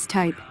I know his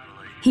type.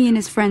 He and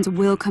his friends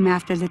will come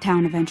after the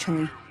town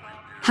eventually.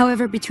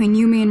 However, between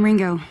you, me, and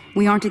Ringo,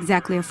 we aren't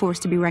exactly a force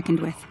to be reckoned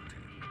with.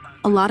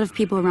 A lot of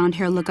people around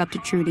here look up to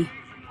Trudy.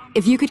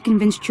 If you could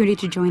convince Trudy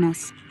to join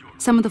us,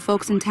 some of the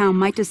folks in town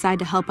might decide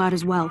to help out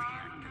as well.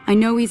 I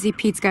know Easy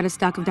Pete's got a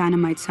stock of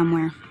dynamite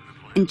somewhere,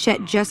 and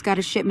Chet just got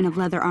a shipment of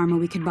leather armor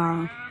we could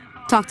borrow.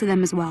 Talk to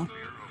them as well.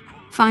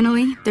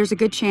 Finally, there's a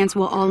good chance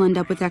we'll all end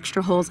up with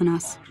extra holes in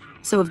us.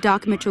 So if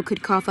Doc Mitchell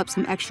could cough up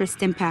some extra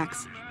stim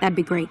packs, that'd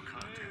be great.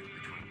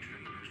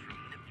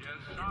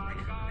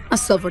 A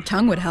silver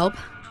tongue would help.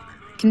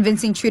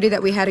 Convincing Trudy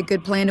that we had a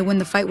good plan to win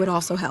the fight would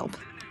also help.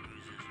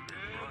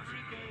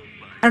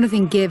 I don't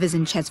think give is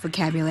in Chet's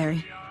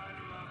vocabulary.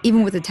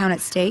 Even with the town at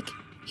stake,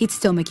 he'd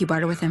still make you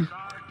barter with him.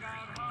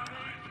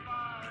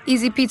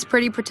 Easy Pete's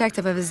pretty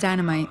protective of his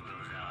dynamite.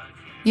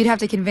 You'd have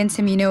to convince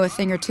him you know a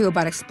thing or two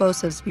about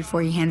explosives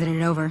before he handed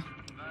it over.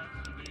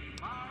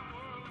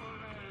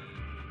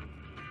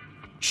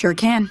 Sure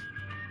can.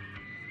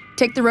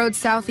 Take the road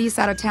southeast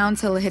out of town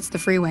till it hits the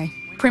freeway.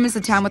 Prim is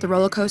the town with the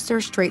roller coaster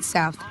straight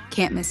south.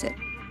 Can't miss it.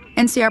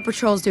 NCR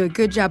patrols do a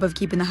good job of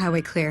keeping the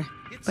highway clear,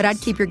 but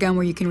I'd keep your gun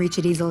where you can reach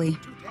it easily.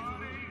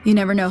 You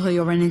never know who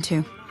you'll run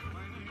into.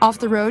 Off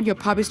the road, you'll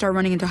probably start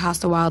running into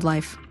hostile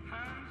wildlife.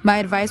 My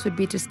advice would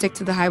be to stick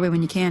to the highway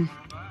when you can.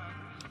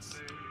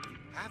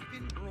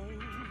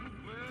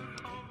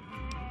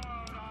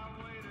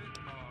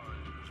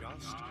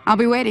 I'll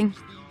be waiting.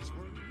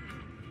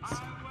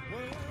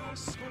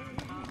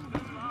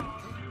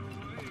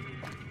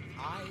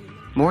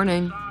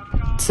 Morning.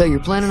 So you're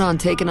planning on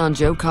taking on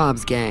Joe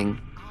Cobb's gang.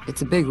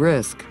 It's a big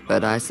risk,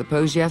 but I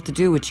suppose you have to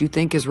do what you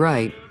think is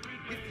right.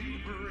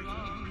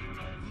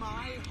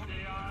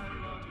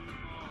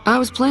 I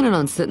was planning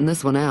on sitting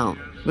this one out,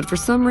 but for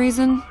some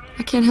reason,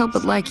 I can't help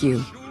but like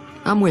you.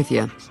 I'm with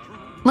you.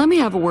 Let me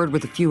have a word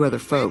with a few other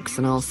folks,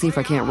 and I'll see if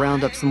I can't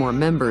round up some more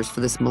members for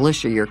this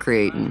militia you're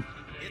creating.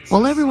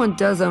 While everyone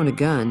does own a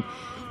gun,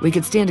 we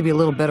could stand to be a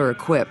little better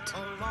equipped.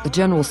 The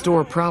general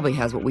store probably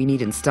has what we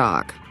need in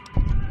stock.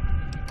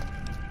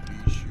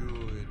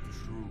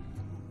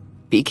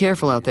 Be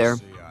careful out there.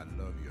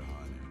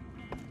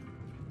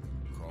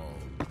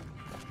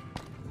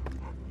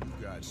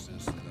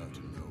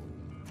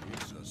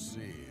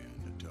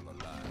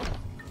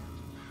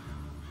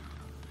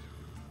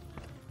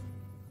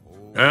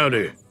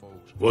 Howdy.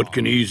 What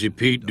can Easy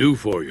Pete do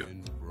for you?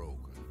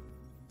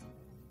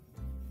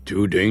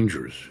 Too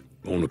dangerous.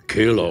 Gonna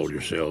kill all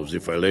yourselves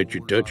if I let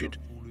you touch it.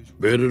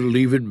 Better to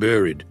leave it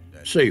buried.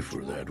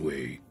 Safer that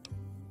way.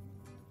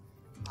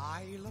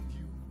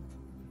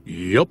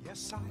 Yup.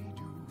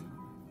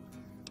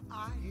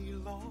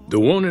 The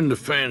one in the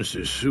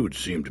fancy suit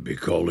seemed to be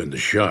calling the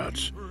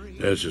shots.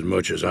 That's as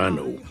much as I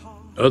know.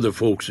 Other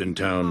folks in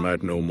town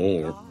might know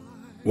more.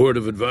 Word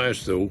of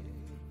advice, though.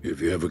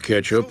 If you ever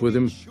catch up with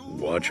him,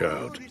 watch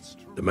out.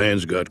 The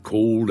man's got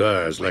cold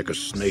eyes like a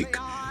snake.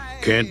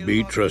 Can't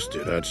be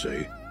trusted, I'd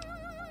say.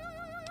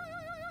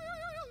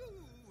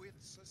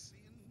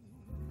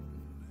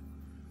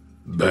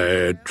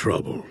 Bad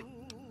trouble.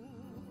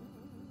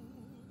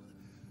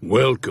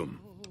 Welcome.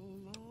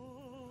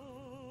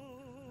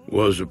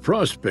 Was a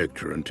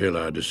prospector until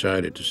I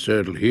decided to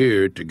settle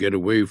here to get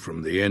away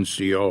from the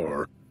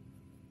NCR.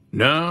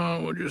 Now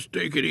we'll just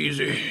take it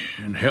easy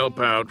and help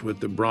out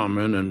with the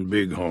Brahmin and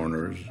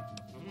Bighorners.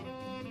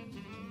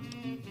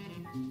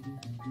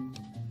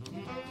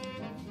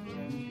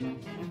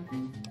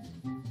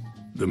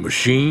 The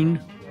machine?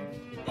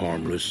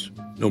 Harmless,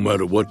 no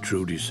matter what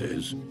Trudy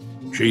says.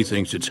 She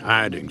thinks it's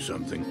hiding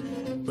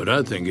something, but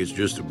I think it's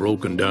just a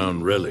broken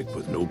down relic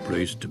with no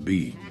place to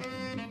be.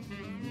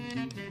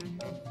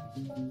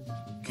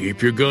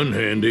 Keep your gun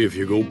handy if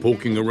you go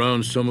poking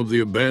around some of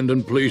the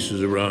abandoned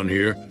places around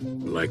here,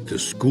 like the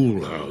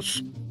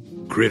schoolhouse.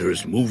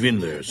 Critters move in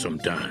there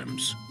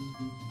sometimes.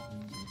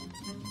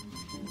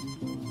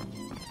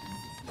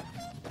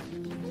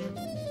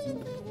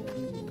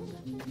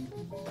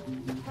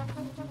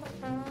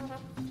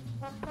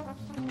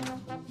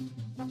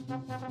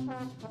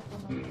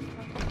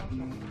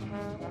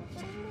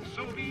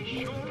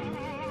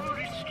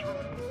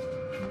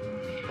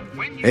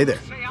 Hey there.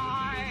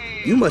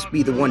 You must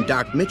be the one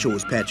Doc Mitchell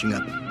was patching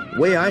up. The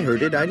way I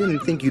heard it, I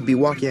didn't think you'd be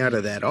walking out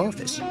of that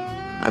office.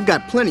 I've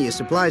got plenty of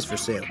supplies for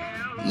sale.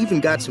 Even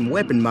got some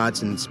weapon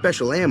mods and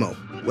special ammo.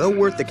 Well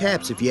worth the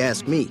caps if you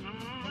ask me.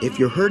 If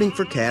you're hurting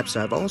for caps,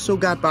 I've also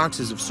got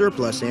boxes of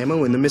surplus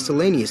ammo in the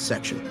miscellaneous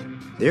section.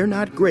 They're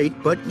not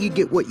great, but you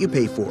get what you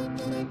pay for.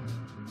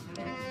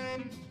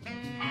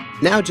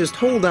 Now just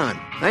hold on.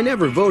 I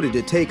never voted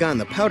to take on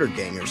the Powder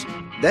Gangers.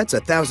 That's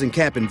 1,000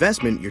 cap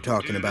investment you're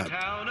talking about.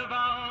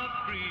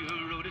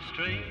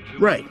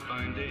 Right.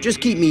 Just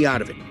keep me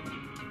out of it.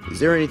 Is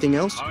there anything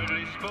else?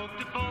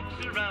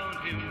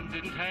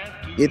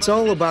 It's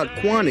all about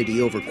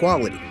quantity over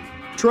quality.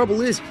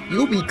 Trouble is,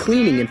 you'll be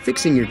cleaning and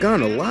fixing your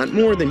gun a lot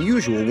more than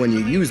usual when you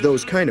use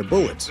those kind of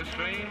bullets.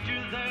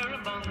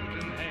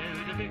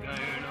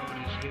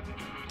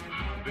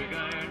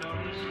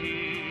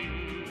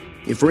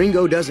 If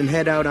Ringo doesn't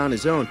head out on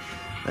his own,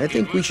 I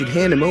think we should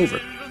hand him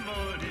over.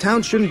 The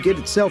town shouldn't get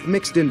itself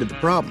mixed into the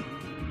problem.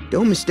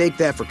 Don't mistake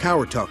that for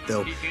coward talk,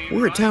 though.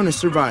 We're a town of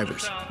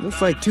survivors. We'll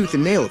fight tooth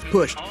and nail if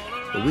pushed,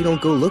 but we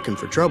don't go looking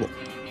for trouble.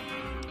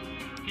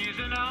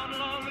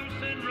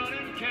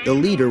 The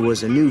leader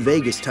was a New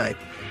Vegas type.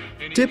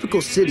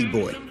 Typical city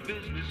boy.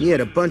 He had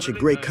a bunch of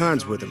Great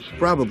Khans with him,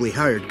 probably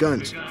hired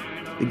guns.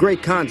 The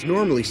Great Khans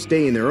normally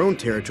stay in their own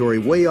territory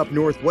way up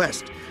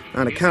northwest,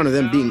 on account of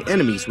them being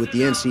enemies with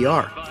the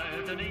NCR.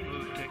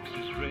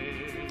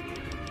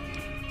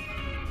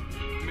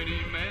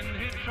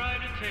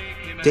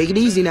 Take it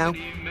easy now.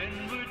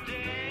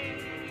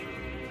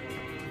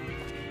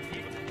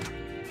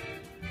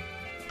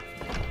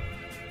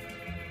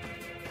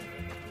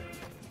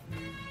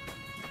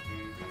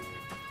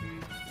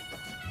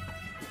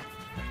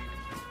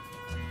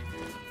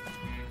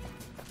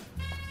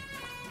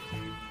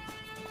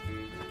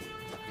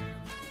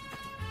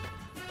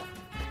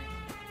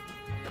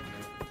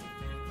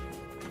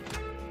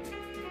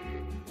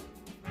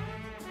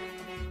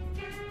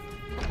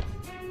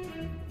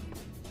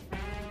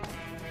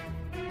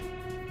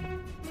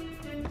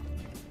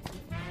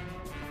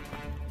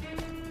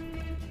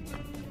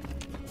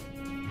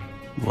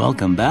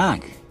 Welcome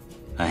back.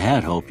 I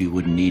had hoped you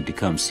wouldn't need to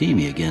come see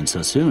me again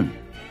so soon.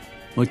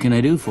 What can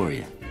I do for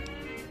you?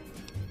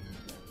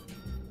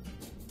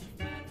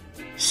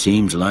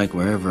 Seems like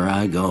wherever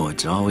I go,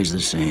 it's always the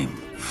same.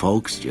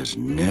 Folks just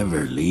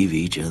never leave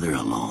each other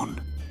alone.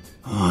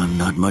 Oh, I'm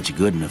not much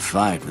good in a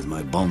fight with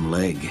my bum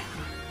leg.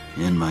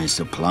 And my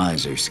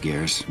supplies are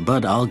scarce,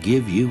 but I'll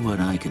give you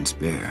what I can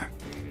spare.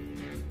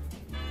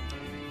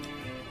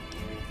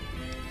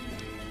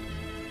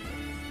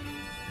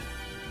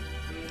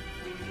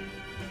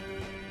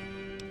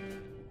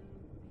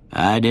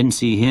 I didn't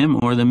see him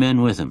or the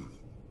men with him.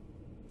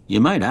 You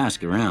might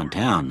ask around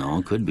town,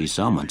 though. Could be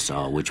someone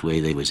saw which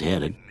way they was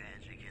headed.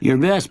 Your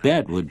best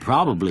bet would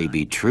probably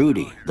be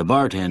Trudy, the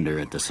bartender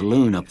at the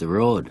saloon up the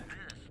road.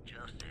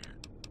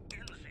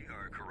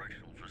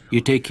 You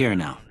take care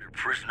now.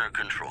 Prisoner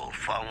control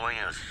following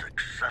a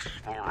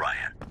successful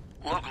riot.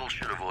 Locals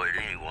should avoid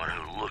anyone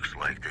who looks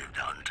like they've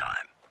done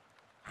time.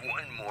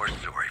 One more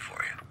story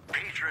for you.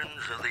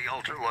 Patrons of the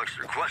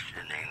Ultralux are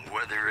questioning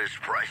whether its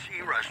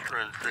pricey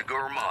restaurant, the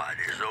Gourmand,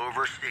 is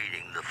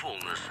overstating the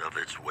fullness of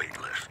its wait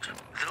list.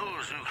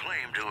 Those who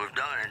claim to have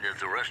dined at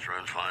the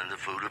restaurant find the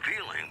food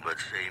appealing, but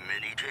say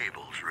many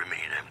tables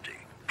remain empty.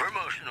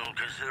 Promotional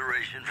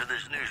consideration for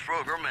this news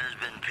program has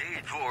been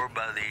paid for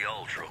by the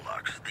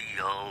Ultralux.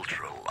 The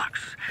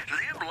Ultralux.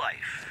 Live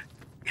life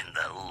in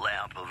the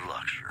lap of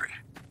luxury.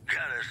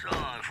 Got a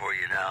song for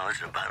you now.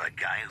 It's about a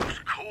guy who's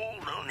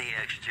cold on the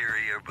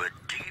exterior, but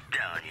deep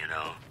down, you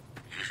know,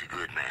 he's a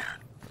good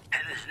man.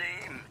 And his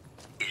name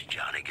is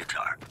Johnny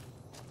Guitar.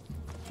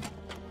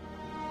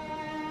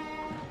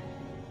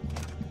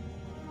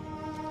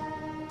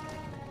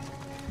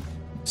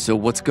 So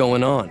what's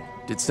going on?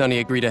 Did Sonny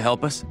agree to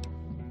help us?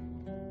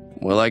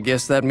 Well, I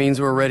guess that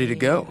means we're ready to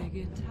go.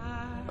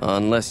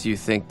 Unless you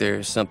think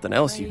there's something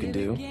else you can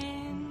do.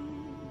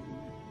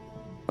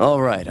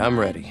 All right, I'm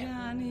ready.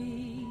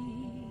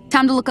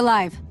 Time to look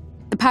alive.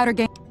 The powder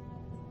gang.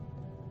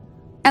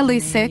 At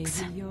least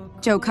 6.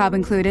 Joe Cobb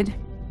included.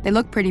 They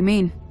look pretty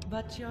mean.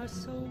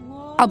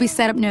 I'll be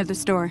set up near the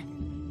store.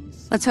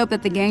 Let's hope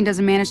that the gang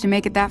doesn't manage to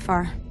make it that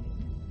far.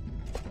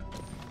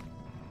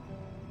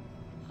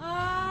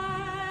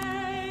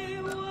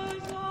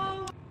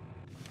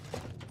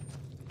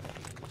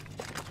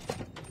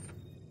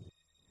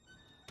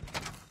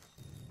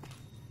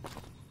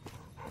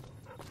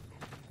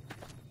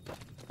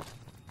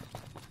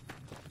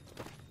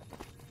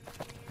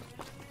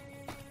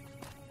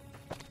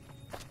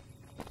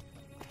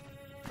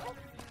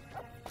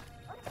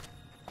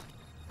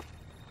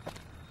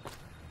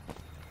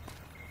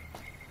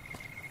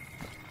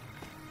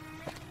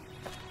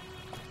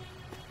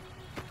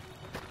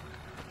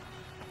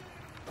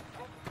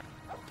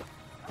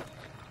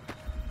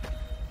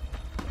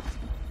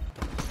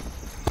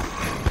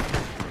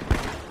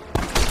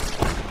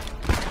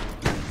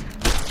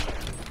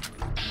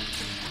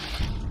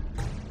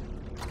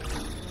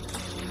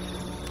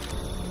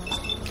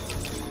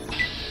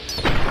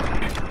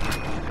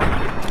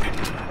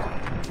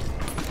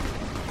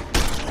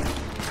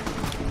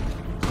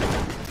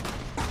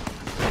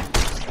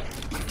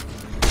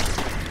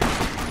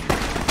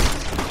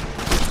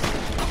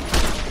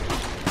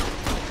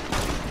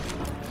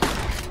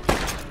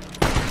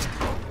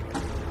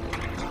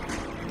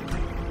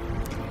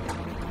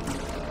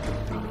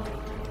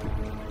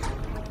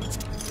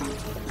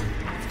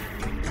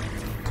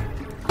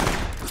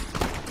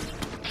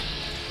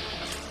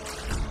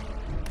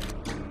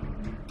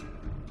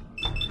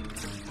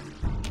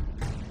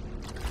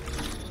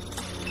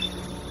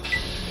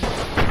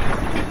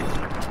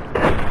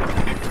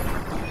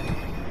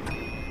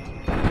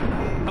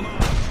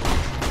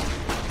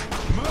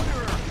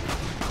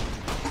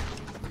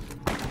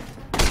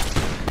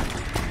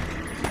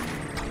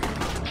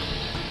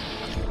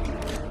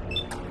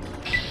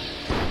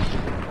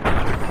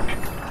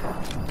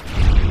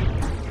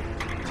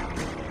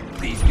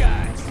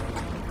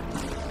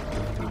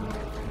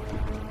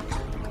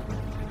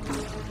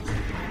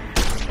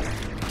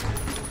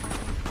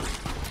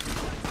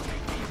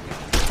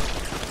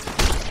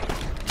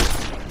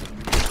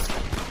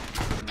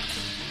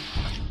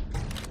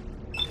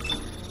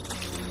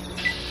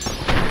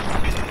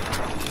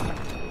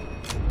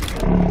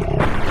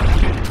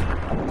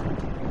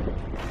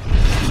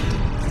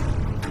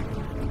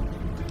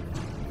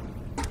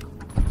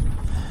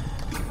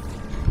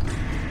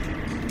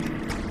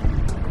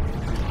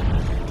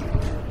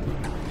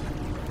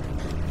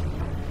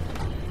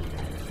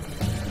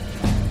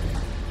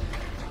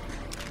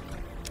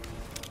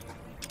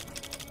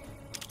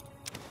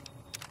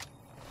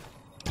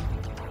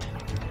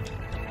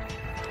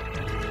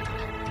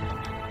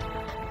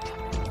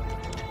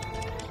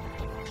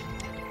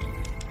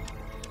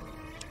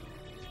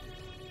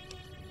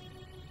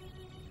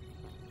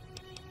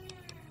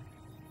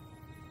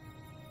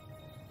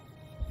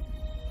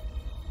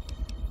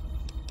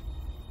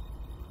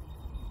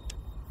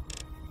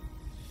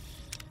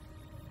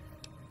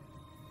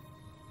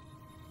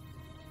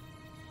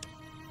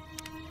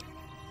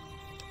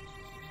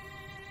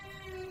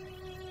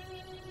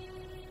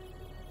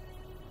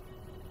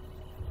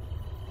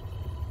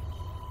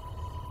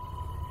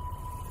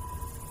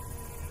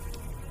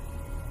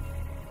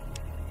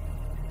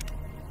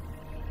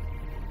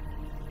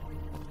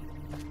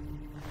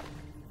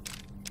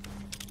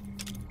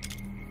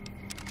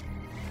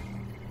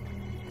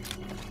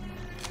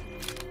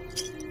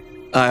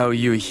 I owe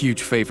you a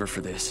huge favor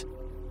for this.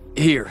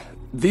 Here,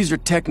 these are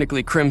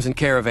technically Crimson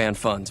Caravan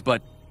funds,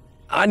 but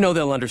I know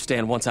they'll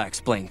understand once I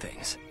explain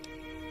things.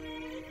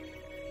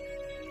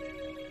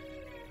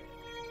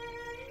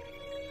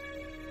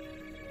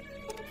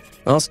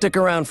 I'll stick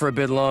around for a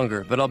bit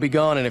longer, but I'll be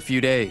gone in a few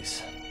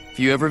days. If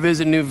you ever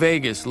visit New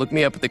Vegas, look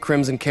me up at the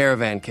Crimson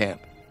Caravan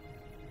camp.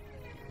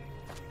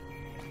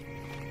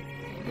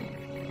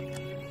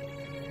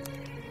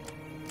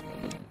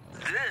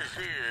 This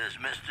is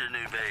Mr.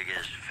 New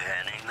Vegas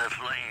fanning the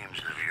flames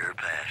of your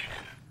passion.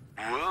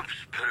 Whoops,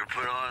 better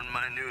put on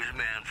my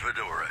newsman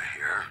fedora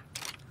here.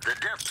 The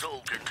death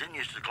toll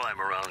continues to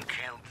climb around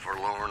Camp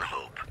Forlorn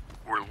Hope,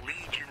 where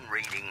Legion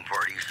raiding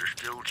parties are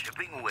still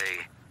chipping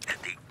away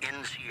at the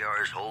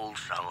NCR's hold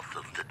south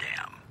of the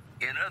dam.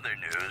 In other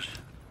news,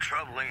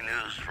 troubling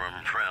news from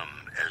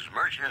Prem, as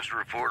merchants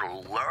report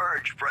a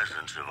large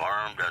presence of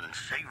armed,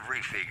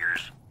 unsavory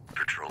figures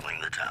patrolling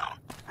the town.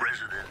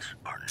 Residents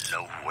are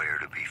nowhere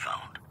to be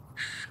found.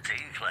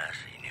 Stay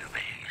classy, New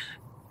Vegas.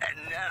 And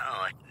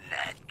now,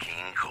 Nat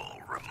King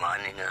Cole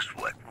reminding us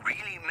what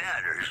really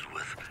matters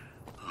with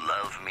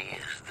Love Me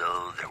As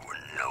Though There Were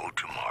No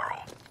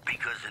Tomorrow.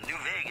 Because in New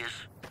Vegas,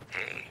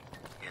 hey,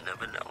 you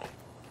never know.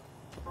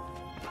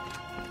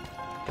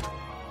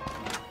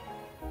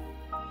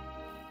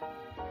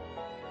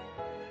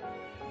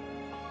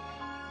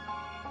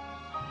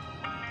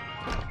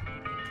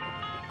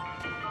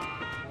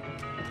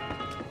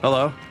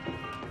 Hello?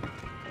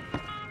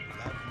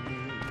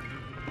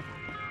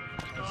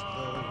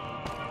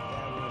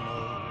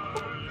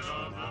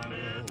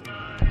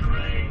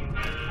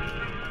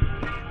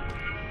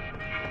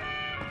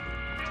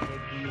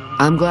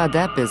 I'm glad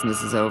that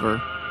business is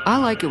over. I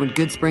like it when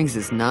Good Springs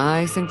is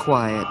nice and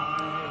quiet.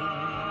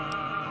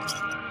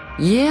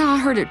 Yeah, I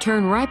heard it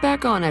turn right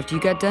back on after you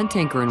got done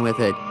tinkering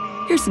with it.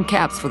 Here's some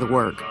caps for the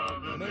work.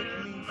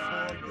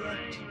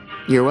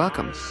 You're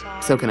welcome.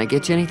 So can I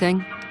get you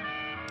anything?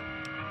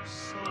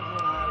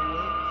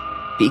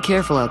 Be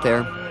careful out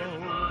there.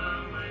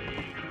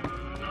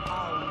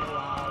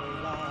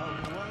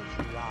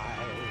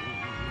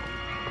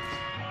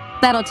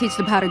 That'll teach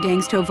the powder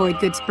gangs to avoid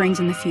Good Springs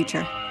in the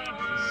future.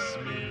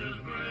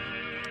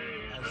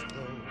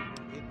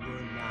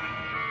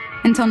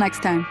 Until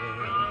next time.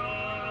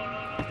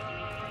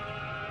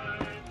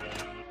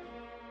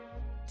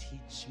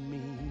 Teach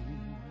me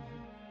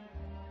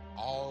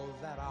all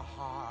that a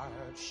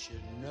heart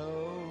should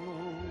know.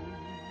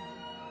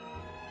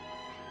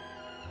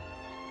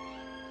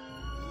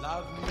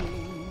 Love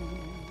me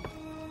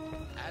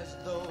as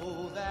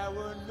though there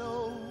were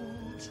no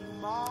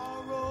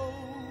tomorrow.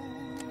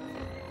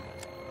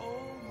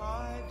 Oh,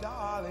 my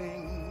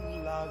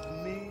darling,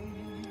 love me.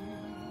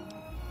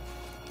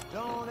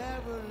 Don't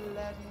ever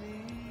let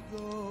me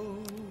go.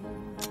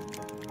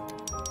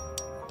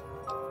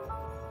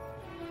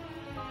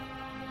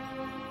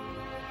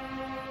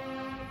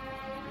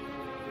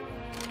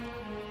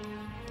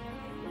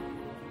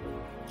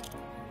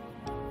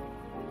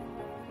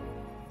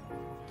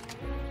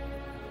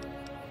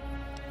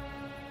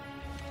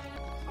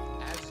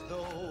 As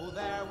though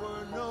there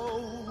were no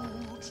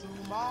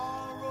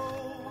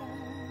tomorrow.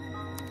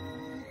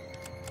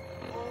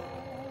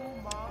 Oh,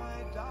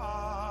 my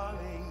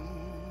darling,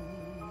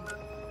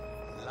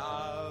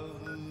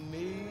 love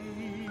me.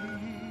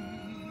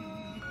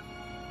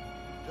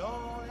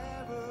 Don't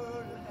ever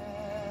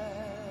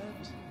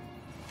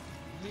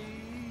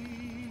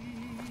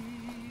let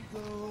me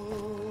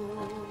go.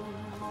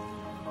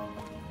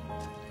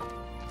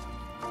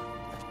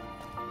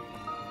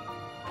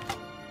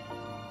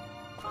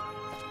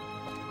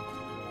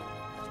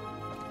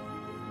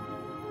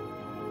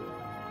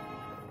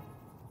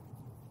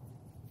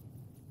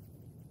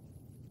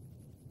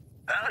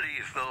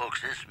 Howdy,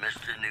 folks. It's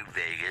Mr. New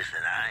Vegas,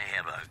 and I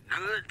have a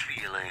good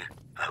feeling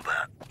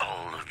about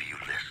all of you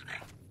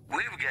listening.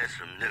 We've got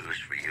some news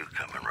for you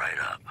coming right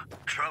up.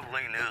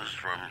 Troubling news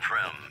from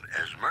Prem,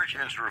 as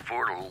merchants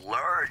report a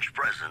large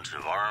presence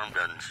of armed,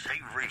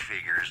 unsavory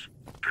figures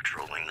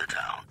patrolling the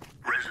town.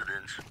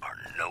 Residents are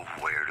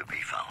nowhere to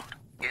be found.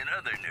 In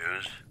other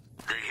news,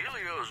 the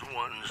Helios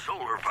 1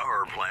 solar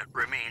power plant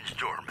remains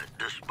dormant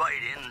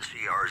despite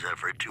NCR's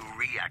effort to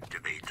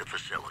reactivate the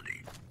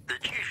facility. The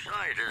chief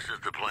scientist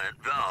at the plant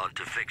vowed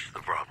to fix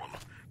the problem,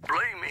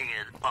 blaming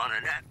it on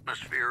an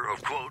atmosphere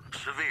of, quote,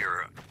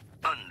 severe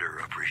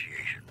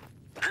underappreciation.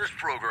 This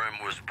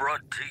program was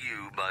brought to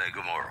you by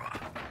Gamora.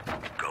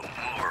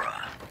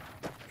 Gamora.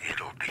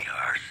 It'll be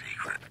our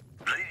secret.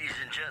 Ladies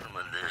and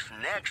gentlemen, this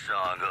next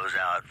song goes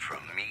out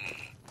from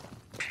me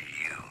to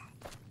you.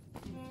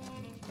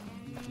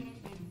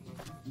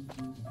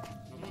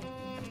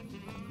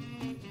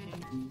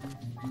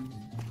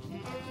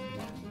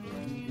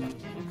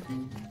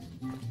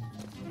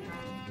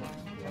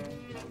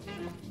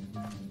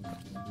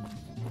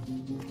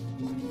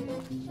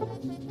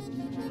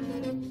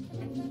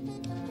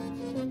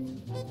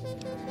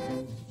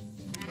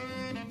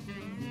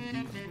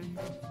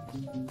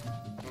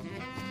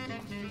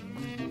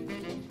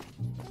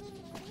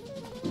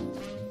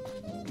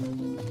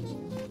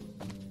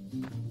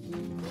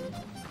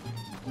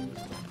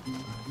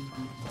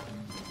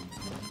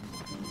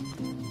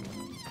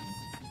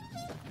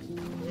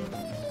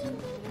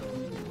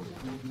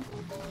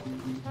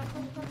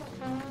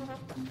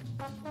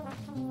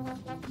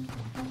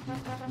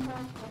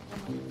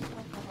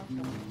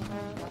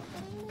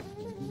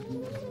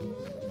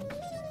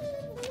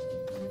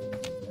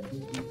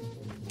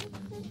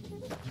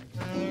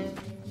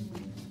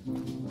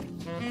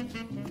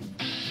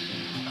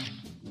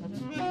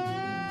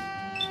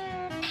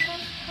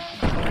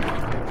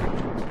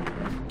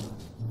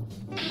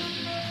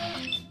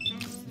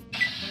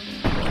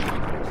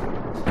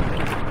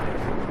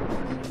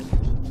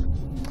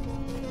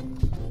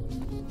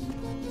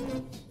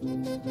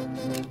 Yippee-yay,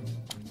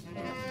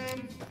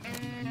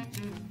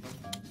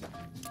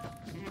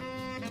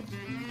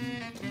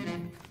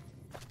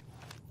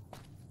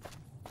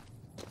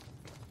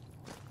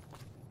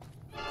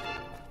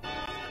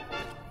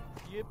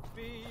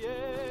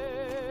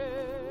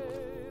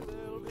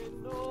 there'll be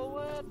no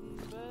wedding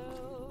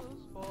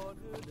bells for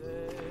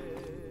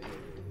today.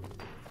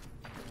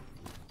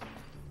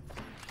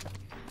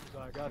 'Cause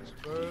I got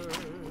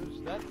spurs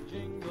that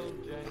jingle,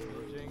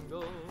 jangle,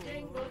 jingle,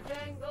 jingle,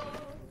 jangle,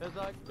 as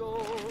I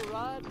go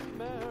riding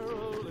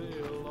merrily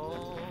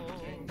along.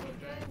 Jingle,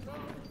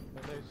 jangle,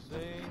 and they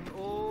sing,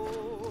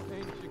 oh,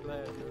 ain't you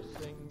glad you're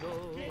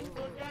single?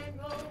 Jingle,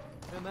 jangle,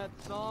 and that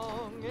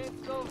song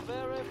ain't so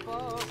very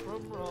far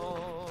from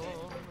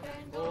wrong.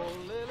 Oh,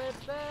 Lily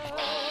Bell,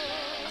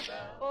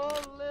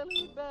 oh,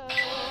 Lily Bell.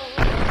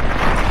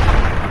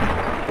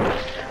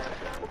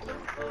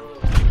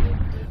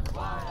 That's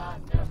why I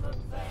never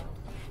fell.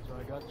 So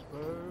I got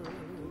spurs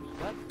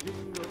that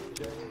jingle,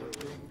 jangle,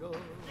 jingle,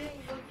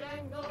 jingle,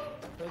 jangle,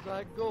 as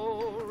I go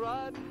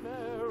riding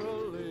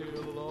merrily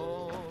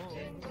along.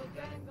 Jingle,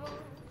 jangle,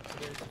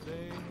 they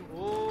sing,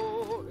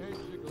 oh,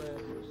 ain't you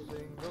glad you're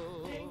single?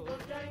 Jingle,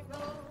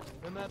 jangle,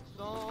 and that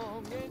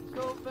song ain't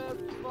so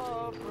very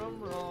far from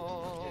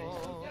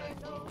wrong.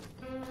 Jingle,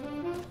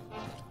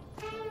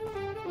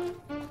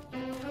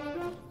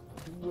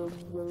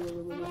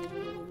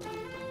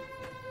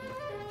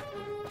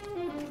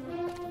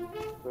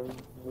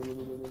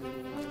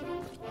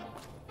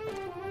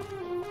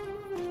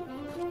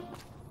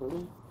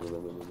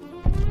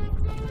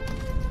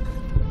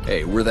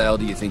 Hey, where the hell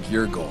do you think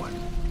you're going?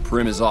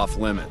 Prim is off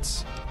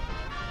limits.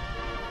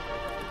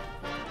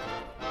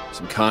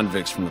 Some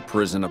convicts from the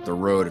prison up the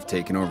road have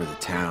taken over the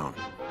town.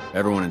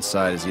 Everyone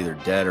inside is either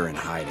dead or in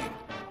hiding.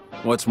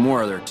 What's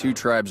more, there are 2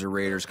 tribes of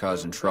raiders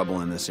causing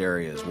trouble in this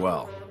area as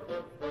well.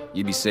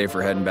 You'd be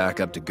safer heading back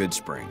up to Good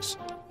Springs.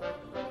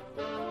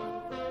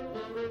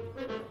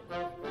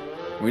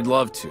 We'd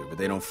love to, but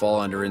they don't fall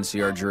under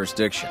NCR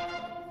jurisdiction.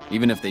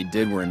 Even if they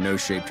did, we're in no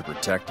shape to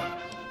protect them.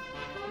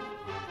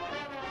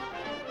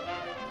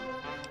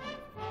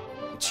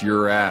 It's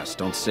your ass.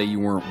 Don't say you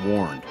weren't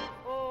warned.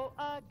 oh,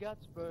 I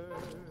got spurs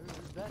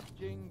that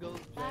jingle,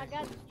 jangle, I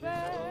got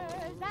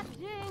spurs that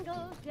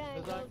jingle,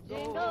 jangle,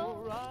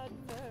 jingle,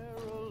 riding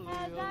merrily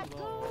as I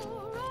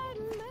go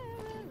riding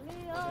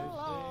merrily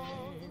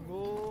along. They sing,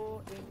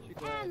 oh, ain't you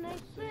glad and they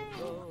sing,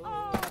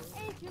 oh,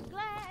 ain't you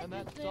glad and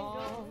that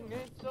song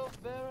ain't so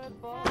very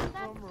far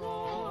from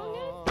wrong.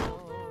 Ain't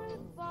so very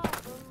far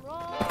from wrong.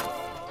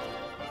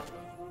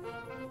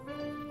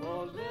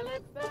 Oh, Lily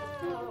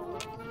Bell,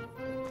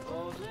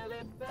 oh,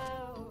 Lily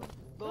Bell,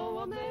 though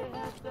I may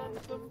have done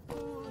some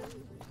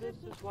fooling, this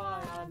is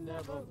why I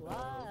never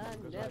fly.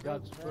 'Cause I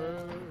got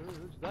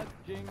spurs that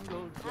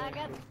jingle, jangle, I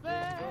got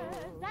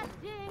spurs that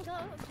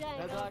jingle,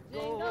 jangle, as I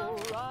go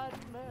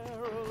riding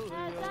merrily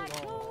as I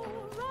go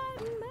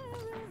riding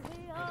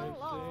merrily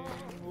along. They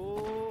sing,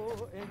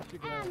 oh, ain't you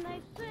glad? And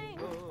they sing,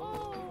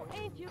 oh,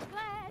 ain't you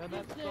glad? And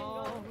that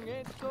song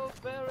ain't so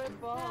very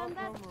far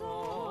from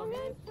wrong.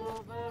 Ain't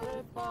so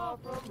very far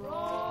from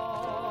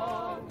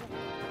wrong.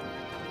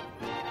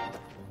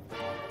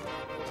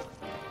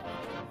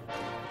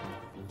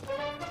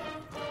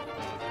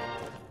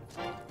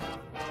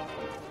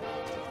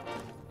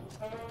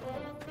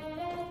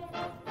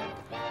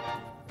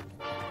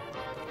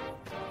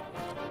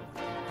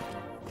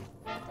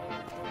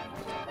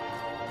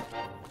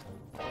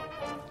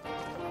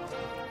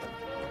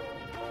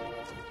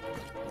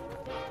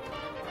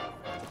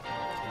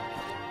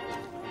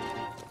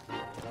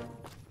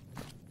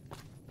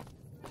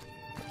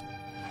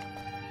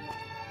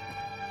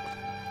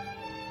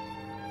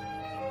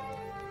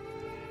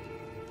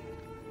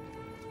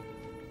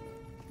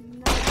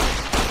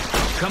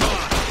 Come on!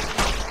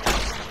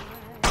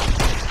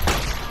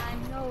 I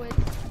know it's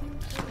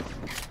stupid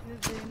to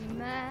be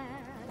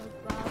mad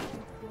about the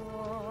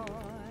boy.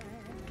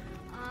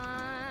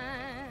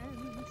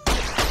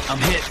 I'm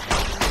hit.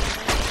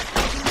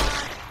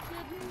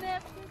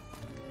 Admit the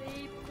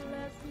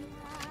sleepless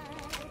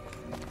nights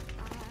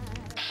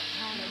I've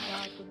had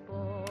about the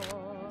boy.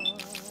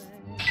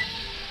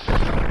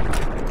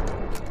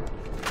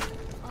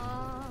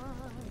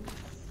 On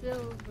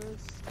silver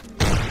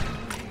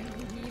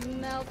screen, he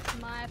melts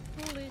my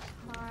foolish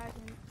heart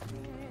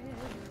in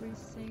every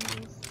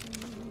single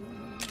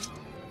scene.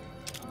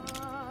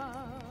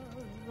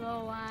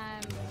 Although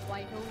I'm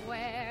quite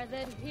aware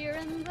that here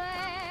and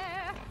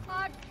there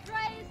are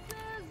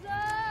traces of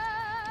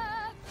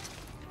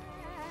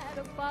sad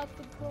about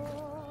the boy.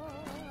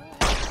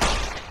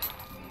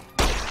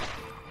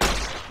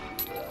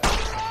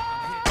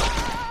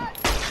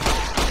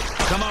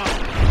 Come on!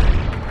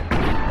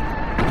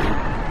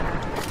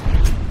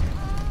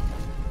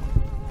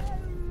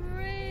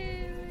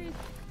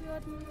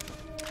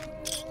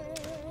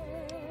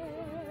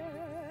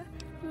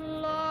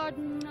 Lord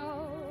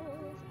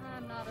knows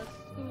I'm not a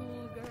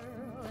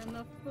schoolgirl in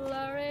the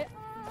flurry of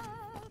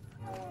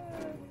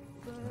her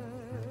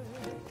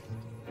first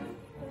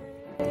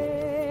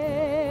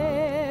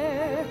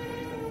affair.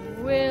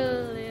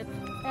 Will it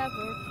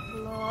ever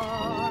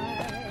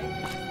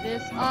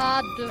this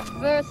odd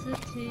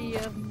diversity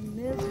of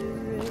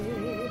misery.